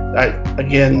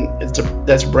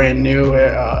 that's brand new.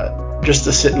 Just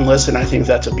to sit and listen, I think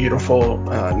that's a beautiful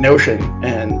notion,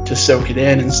 and to soak it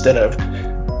in instead of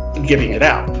giving it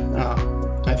out.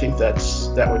 I think that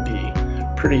would be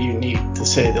pretty unique, to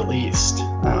say the least.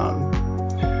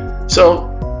 So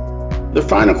the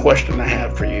final question I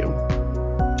have for you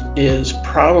is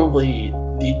probably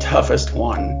the toughest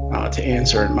one to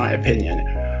answer, in my opinion,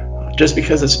 just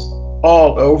because it's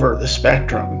all over the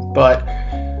spectrum. But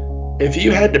if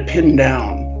you had to pin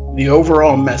down the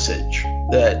overall message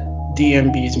that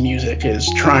DMB's music is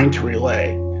trying to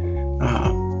relay,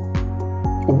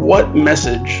 what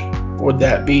message would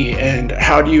that be, and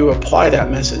how do you apply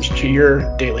that message to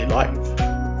your daily life?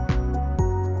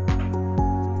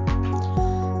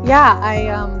 Yeah,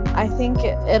 I think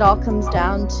it all comes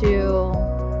down to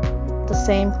the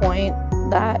same point,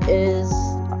 that is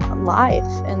life,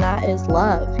 and that is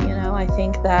love. I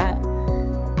think that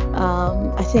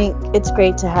I think it's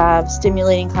great to have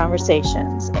stimulating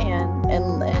conversations, and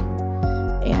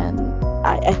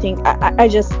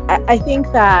I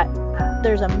think that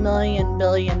there's a million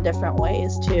billion different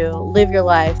ways to live your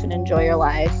life and enjoy your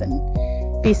life and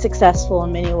be successful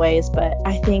in many ways, but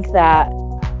I think that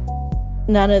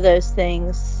none of those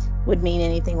things would mean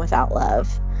anything without love.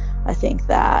 I think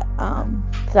that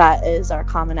that is our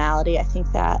commonality. I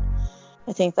think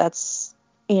that's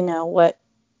what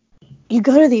you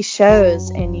go to these shows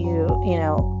and you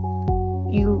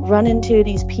run into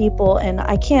these people, and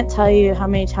I can't tell you how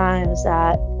many times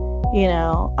that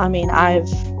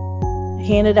I've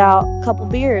handed out a couple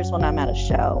beers when I'm at a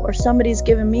show, or somebody's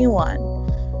given me one.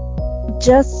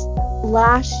 Just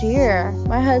last year,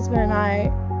 my husband and I,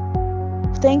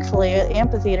 thankfully,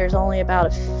 amphitheater is only about a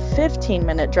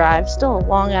 15-minute drive, still a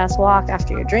long-ass walk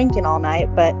after you're drinking all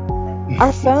night, but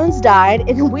our phones died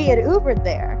and we had Ubered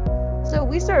there. So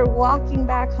we started walking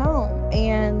back home,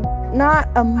 and not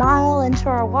a mile into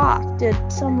our walk did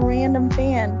some random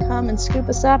fan come and scoop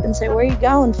us up and say, "Where are you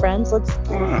going, friends?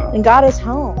 And got us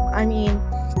home.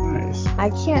 Nice. I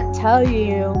can't tell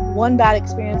you one bad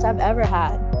experience I've ever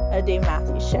had at a Dave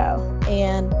Matthews show.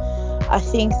 And I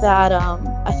think that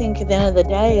at the end of the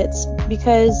day, it's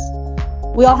because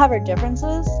we all have our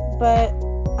differences, but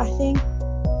I think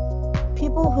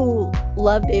people who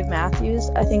love Dave Matthews,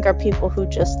 I think, are people who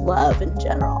just love in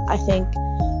general. I think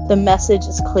the message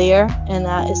is clear, and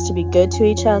that is to be good to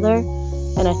each other.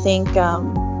 And I think,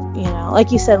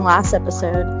 like you said in last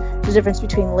episode, there's a difference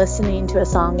between listening to a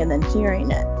song and then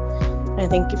hearing it. And I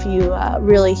think if you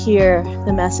really hear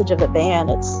the message of the band,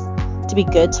 it's to be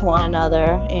good to one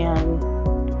another, and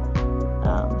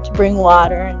to bring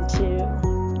water and to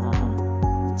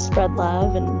spread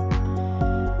love. And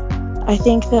I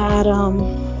think that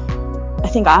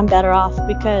I'm better off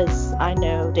because I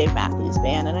know Dave Matthews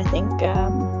Band, and I think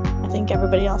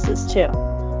everybody else is too.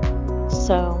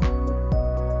 So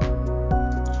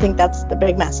I think that's the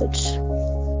big message.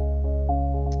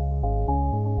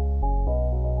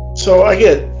 So I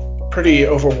get pretty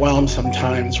overwhelmed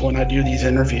sometimes when I do these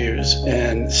interviews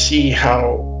and see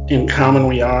how in common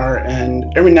we are, and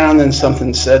every now and then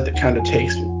something's said that kind of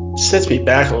sets me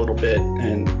back a little bit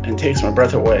and takes my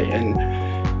breath away. And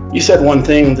you said one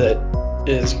thing that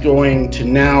is going to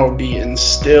now be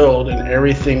instilled in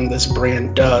everything this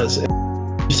brand does.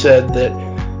 You said that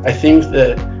I think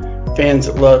that fans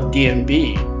that love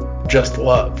DMB just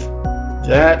love.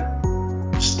 That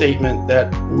statement,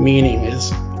 that meaning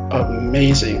is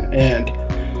amazing. And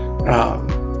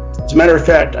as a matter of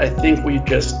fact, I think we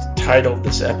just titled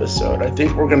this episode, I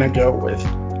think we're going to go with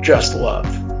Just Love.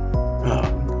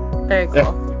 Very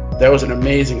cool. That was an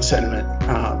amazing sentiment.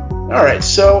 All right,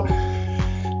 so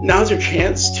now's your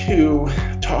chance to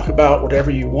talk about whatever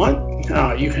you want.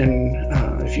 You can,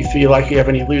 if you feel like you have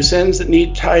any loose ends that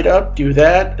need tied up, do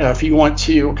that. If you want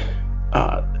to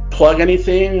plug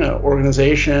anything, an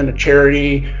organization, a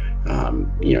charity,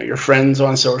 your friends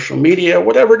on social media,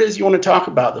 whatever it is you want to talk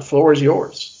about, the floor is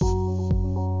yours.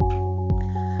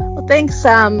 Well, thanks,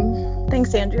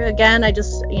 Andrew. Again, I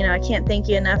can't thank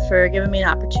you enough for giving me an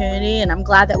opportunity, and I'm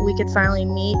glad that we could finally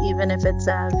meet, even if it's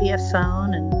via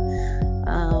phone. And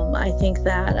I think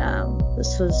that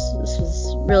this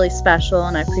was really special,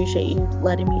 and I appreciate you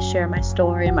letting me share my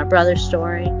story and my brother's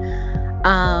story.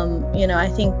 I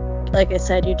think, like I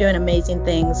said, you're doing amazing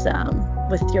things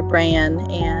with your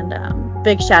brand, and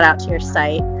big shout out to your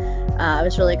site. I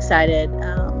was really excited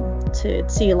to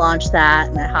see you launch that,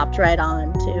 and I hopped right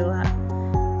on to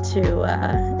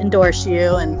endorse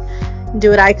you and do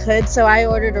what I could. So I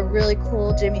ordered a really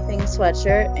cool Jimmy Thing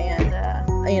sweatshirt, and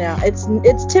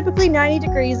it's typically 90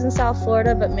 degrees in South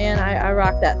Florida, but man, I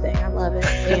rock that thing. I love it.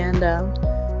 And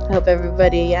I hope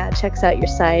everybody checks out your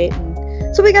site.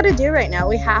 And so we got to do right now.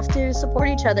 We have to support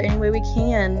each other any way we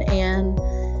can. And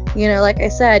like I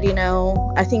said,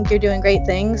 I think you're doing great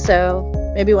things. So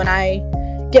maybe when I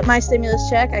get my stimulus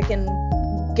check, I can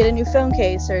get a new phone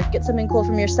case or get something cool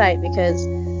from your site, because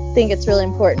I think it's really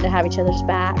important to have each other's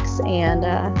backs, and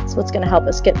it's what's going to help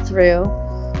us get through.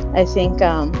 I think,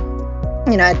 I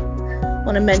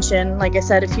want to mention, like I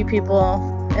said, a few people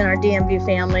in our DMB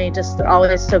family, just they're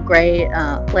always so great.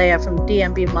 Leah from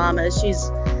DMB Mamas,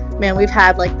 we've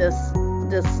had like this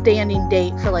standing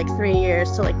date for like 3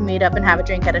 years to like meet up and have a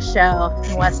drink at a show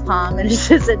in West Palm, and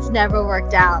it's never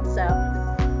worked out. So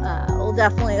we'll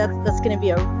definitely, that's going to be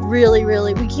a really,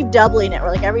 really, we keep doubling it.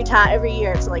 We're like every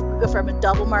year it's like we go from a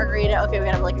double margarita, okay, we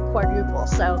have like a quadruple.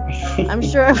 So I'm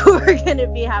sure we're going to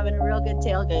be having a real good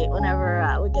tailgate whenever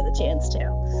we get the chance to.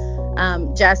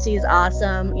 Jesse's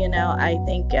awesome. I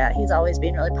think he's always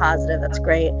been really positive. That's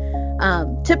great.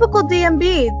 Typical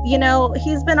DMB,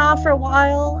 he's been off for a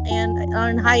while and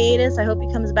on hiatus. I hope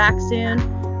he comes back soon.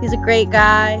 He's a great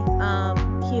guy.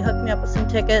 He hooked me up with some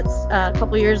tickets a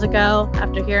couple years ago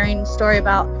after hearing a story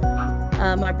about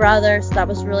my brother, so that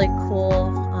was really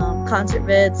cool. Concert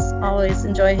vids, always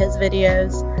enjoy his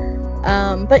videos.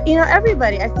 But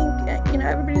everybody, I think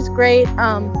everybody's great.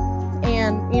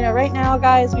 And right now,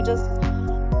 guys, we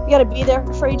got to be there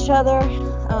for each other.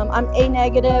 I'm A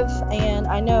negative, and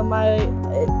I know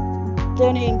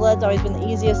donating blood's always been the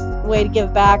easiest way to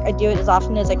give back. I do it as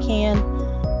often as I can.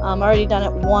 I've already done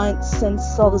it once since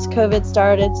all this COVID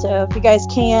started. So if you guys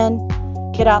can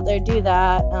get out there, do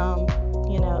that.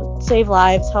 Save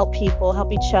lives, help people,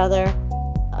 help each other.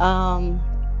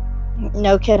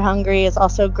 No Kid Hungry is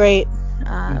also a great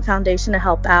foundation to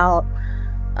help out.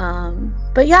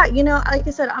 But yeah, like I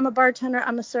said, I'm a bartender,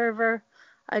 I'm a server.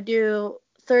 I do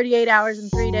 38 hours in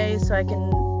 3 days so I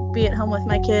can be at home with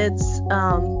my kids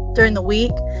during the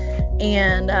week.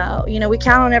 And, we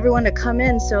count on everyone to come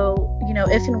in. So,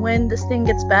 if and when this thing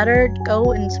gets better,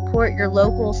 go and support your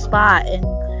local spot and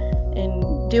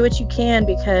do what you can,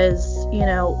 because,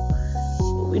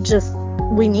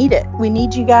 we need it. We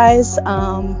need you guys.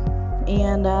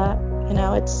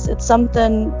 It's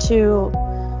something to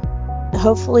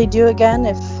hopefully do again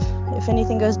if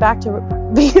anything goes back to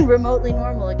being remotely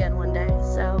normal again one day.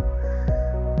 So,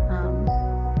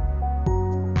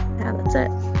 yeah, that's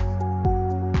it.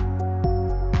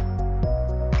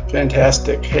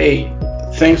 Fantastic. Hey,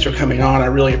 thanks for coming on. I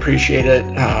really appreciate it.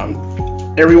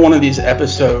 Every one of these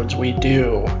episodes we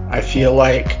do, I feel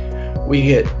like we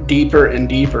get deeper and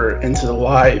deeper into the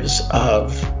lives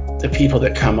of the people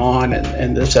that come on,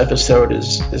 and this episode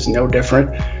is no different.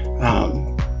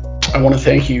 I want to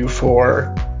thank you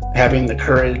for having the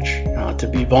courage to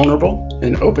be vulnerable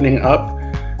and opening up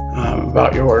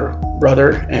about your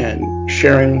brother and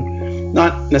sharing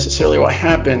not necessarily what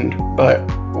happened, but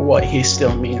what he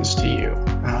still means to you.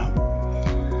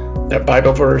 That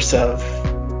Bible verse of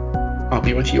 "I'll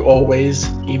be with you always,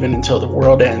 even until the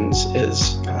world ends,"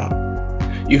 is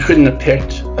you couldn't have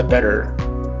picked a better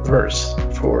verse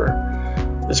for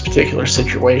this particular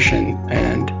situation.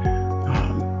 And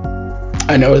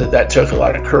I know that took a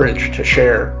lot of courage to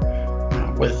share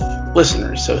with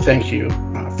listeners. So thank you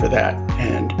for that.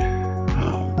 And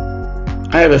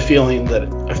I have a feeling that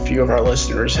a few of our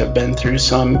listeners have been through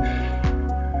some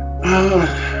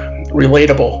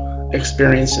relatable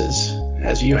experiences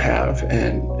as you have,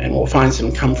 and we'll find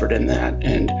some comfort in that.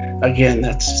 And again,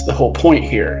 that's the whole point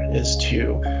here, is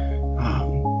to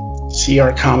see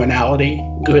our commonality,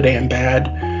 good and bad,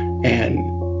 and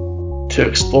to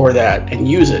explore that and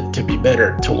use it to be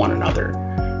better to one another.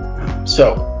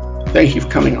 So thank you for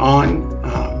coming on,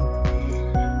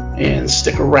 and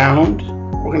stick around.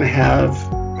 We're going to have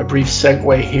a brief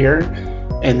segue here,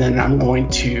 and then I'm going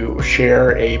to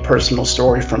share a personal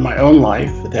story from my own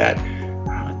life that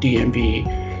DMB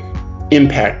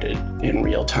impacted in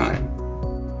real time.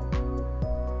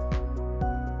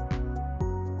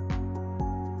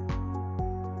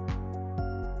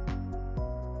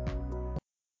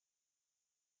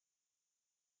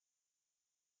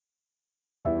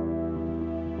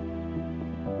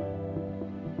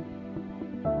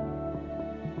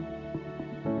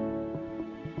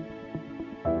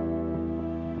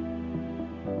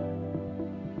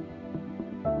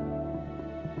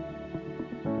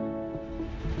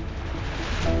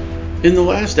 In the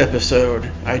last episode,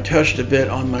 I touched a bit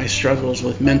on my struggles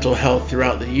with mental health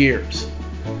throughout the years.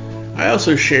 I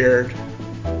also shared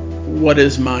what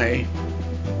is my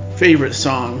favorite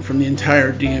song from the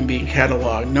entire DMB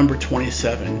catalog, number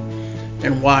 27,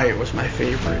 and why it was my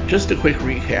favorite. Just a quick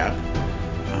recap.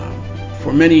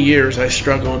 For many years, I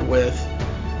struggled with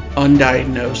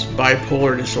undiagnosed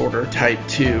bipolar disorder type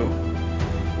 2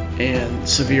 and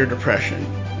severe depression.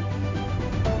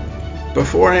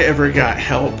 Before I ever got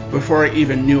help, before I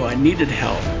even knew I needed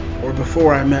help, or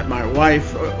before I met my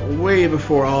wife, way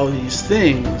before all of these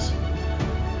things,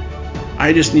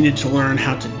 I just needed to learn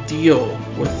how to deal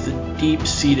with the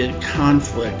deep-seated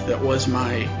conflict that was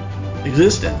my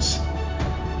existence.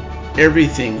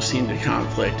 Everything seemed to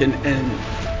conflict, and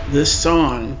this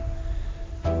song,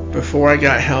 before I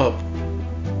got help,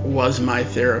 was my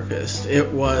therapist.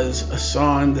 It was a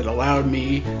song that allowed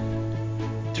me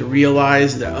to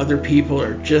realize that other people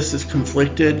are just as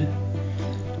conflicted,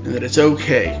 and that it's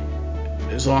okay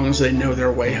as long as they know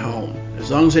their way home, as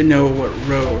long as they know what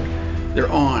road they're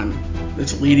on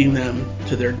that's leading them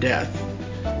to their death,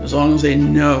 as long as they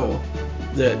know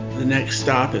that the next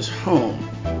stop is home.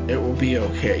 it will be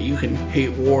okay. You can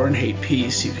hate war and hate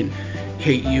peace. You can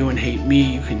hate you and hate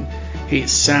me. You can hate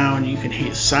sound. You can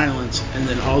hate silence. And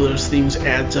then all those things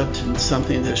adds up to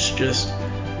something that's just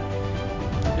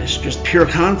pure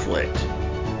conflict.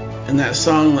 And that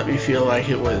song let me feel like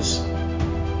it was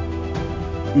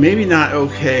maybe not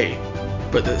okay,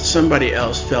 but that somebody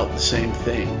else felt the same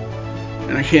thing.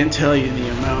 And I can't tell you the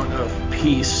amount of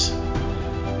peace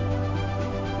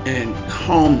and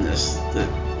calmness that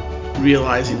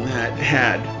realizing that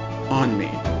had on me.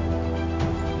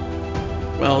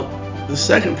 Well, the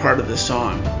second part of the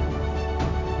song,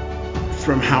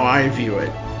 from how I view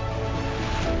it,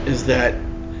 is that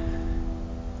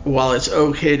while it's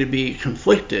okay to be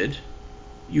conflicted,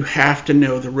 you have to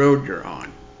know the road you're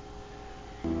on.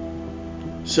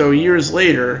 So years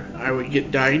later, I would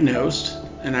get diagnosed,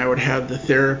 and I would have the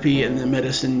therapy and the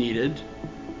medicine needed,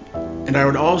 and I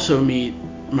would also meet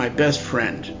my best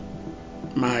friend,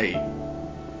 my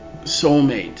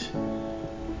soulmate,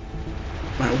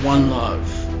 my one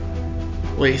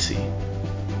love, Lacey.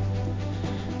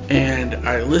 And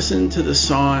I listened to the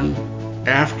song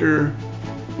after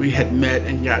we had met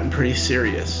and gotten pretty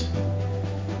serious.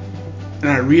 And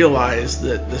I realized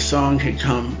that the song had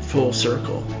come full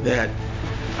circle, that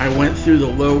I went through the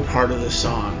low part of the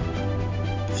song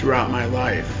throughout my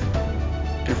life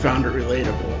and found it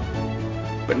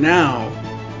relatable. But now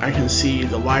I can see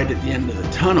the light at the end of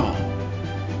the tunnel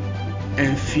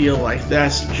and feel like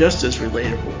that's just as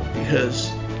relatable,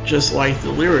 because just like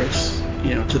the lyrics,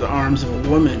 to the arms of a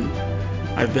woman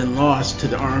I've been lost, to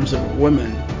the arms of a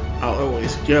woman I'll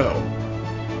always go.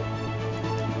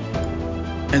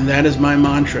 And that is my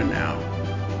mantra now.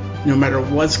 No matter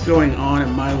what's going on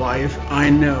in my life, I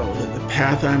know that the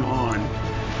path I'm on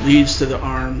leads to the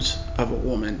arms of a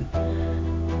woman.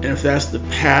 And if that's the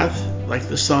path, like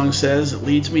the song says, it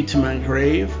leads me to my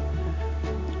grave,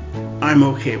 I'm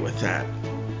okay with that.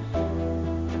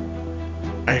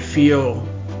 I feel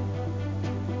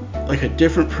like a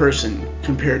different person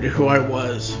compared to who I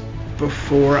was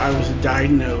before I was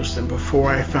diagnosed and before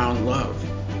I found love.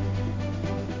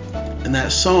 And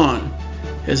that song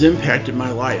has impacted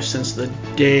my life since the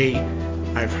day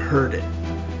I've heard it.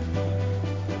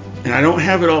 And I don't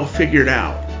have it all figured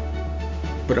out,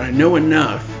 but I know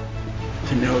enough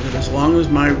to know that as long as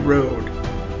my road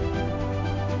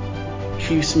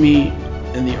keeps me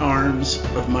in the arms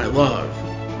of my love,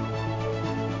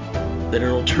 that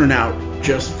it'll turn out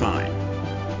just fine.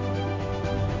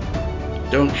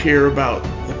 Don't care about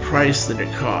the price that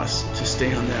it costs to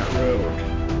stay on that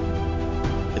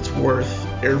road. It's worth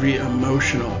every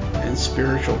emotional and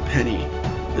spiritual penny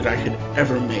that I could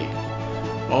ever make.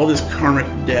 All this karmic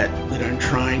debt that I'm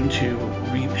trying to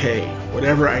repay,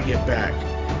 whatever I get back,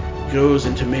 goes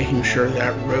into making sure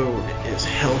that road is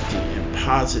healthy and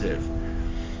positive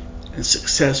and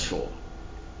successful.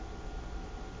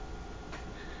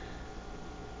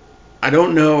 I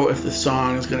don't know if the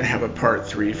song is going to have a part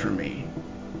 3 for me.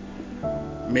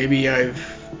 Maybe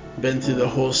I've been through the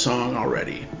whole song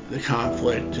already, the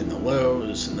conflict and the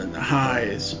lows and then the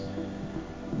highs.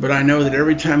 But I know that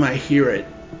every time I hear it,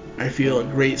 I feel a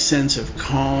great sense of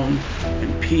calm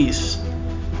and peace,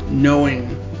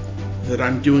 knowing that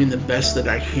I'm doing the best that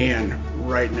I can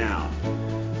right now,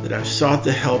 that I've sought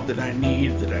the help that I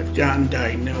need, that I've gotten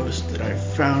diagnosed, that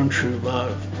I've found true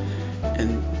love.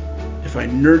 And if I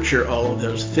nurture all of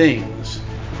those things,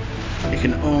 it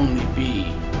can only be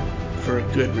for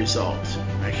a good result.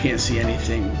 I can't see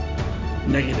anything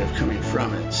negative coming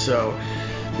from it. So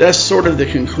that's sort of the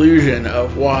conclusion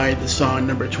of why the song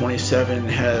number 27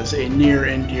 has a near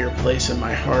and dear place in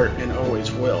my heart and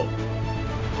always will.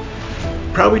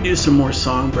 Probably do some more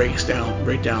song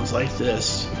breakdowns like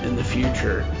this in the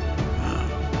future,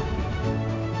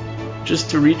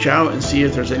 just to reach out and see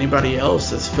if there's anybody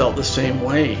else that's felt the same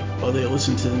way while they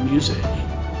listen to the music.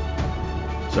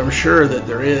 So I'm sure that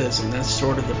there is, and that's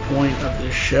sort of the point of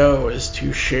this show, is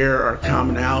to share our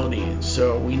commonality.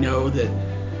 So we know that,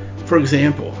 for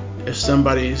example, if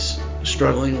somebody's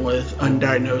struggling with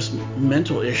undiagnosed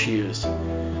mental issues,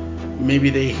 maybe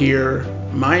they hear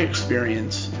my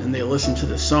experience and they listen to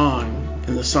the song,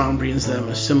 and the song brings them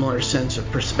a similar sense of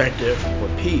perspective or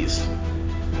peace.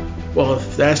 Well,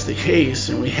 if that's the case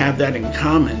and we have that in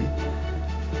common,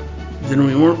 then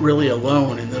we weren't really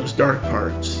alone in those dark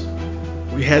parts.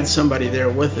 We had somebody there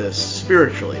with us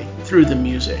spiritually through the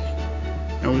music,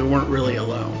 and we weren't really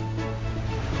alone.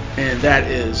 And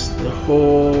that is the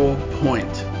whole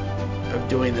point of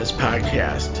doing this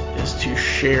podcast, is to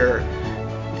share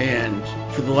and,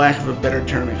 for the lack of a better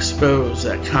term, expose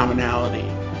that commonality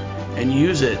and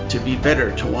use it to be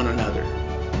better to one another.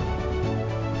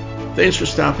 Thanks for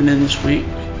stopping in this week.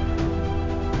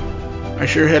 I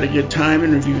sure had a good time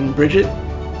interviewing Bridget,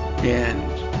 and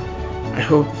I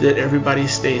hope that everybody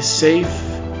stays safe,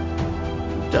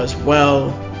 does well,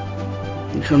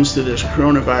 and comes to this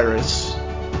coronavirus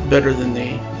better than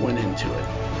they went into it.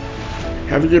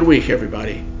 Have a good week,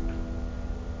 everybody.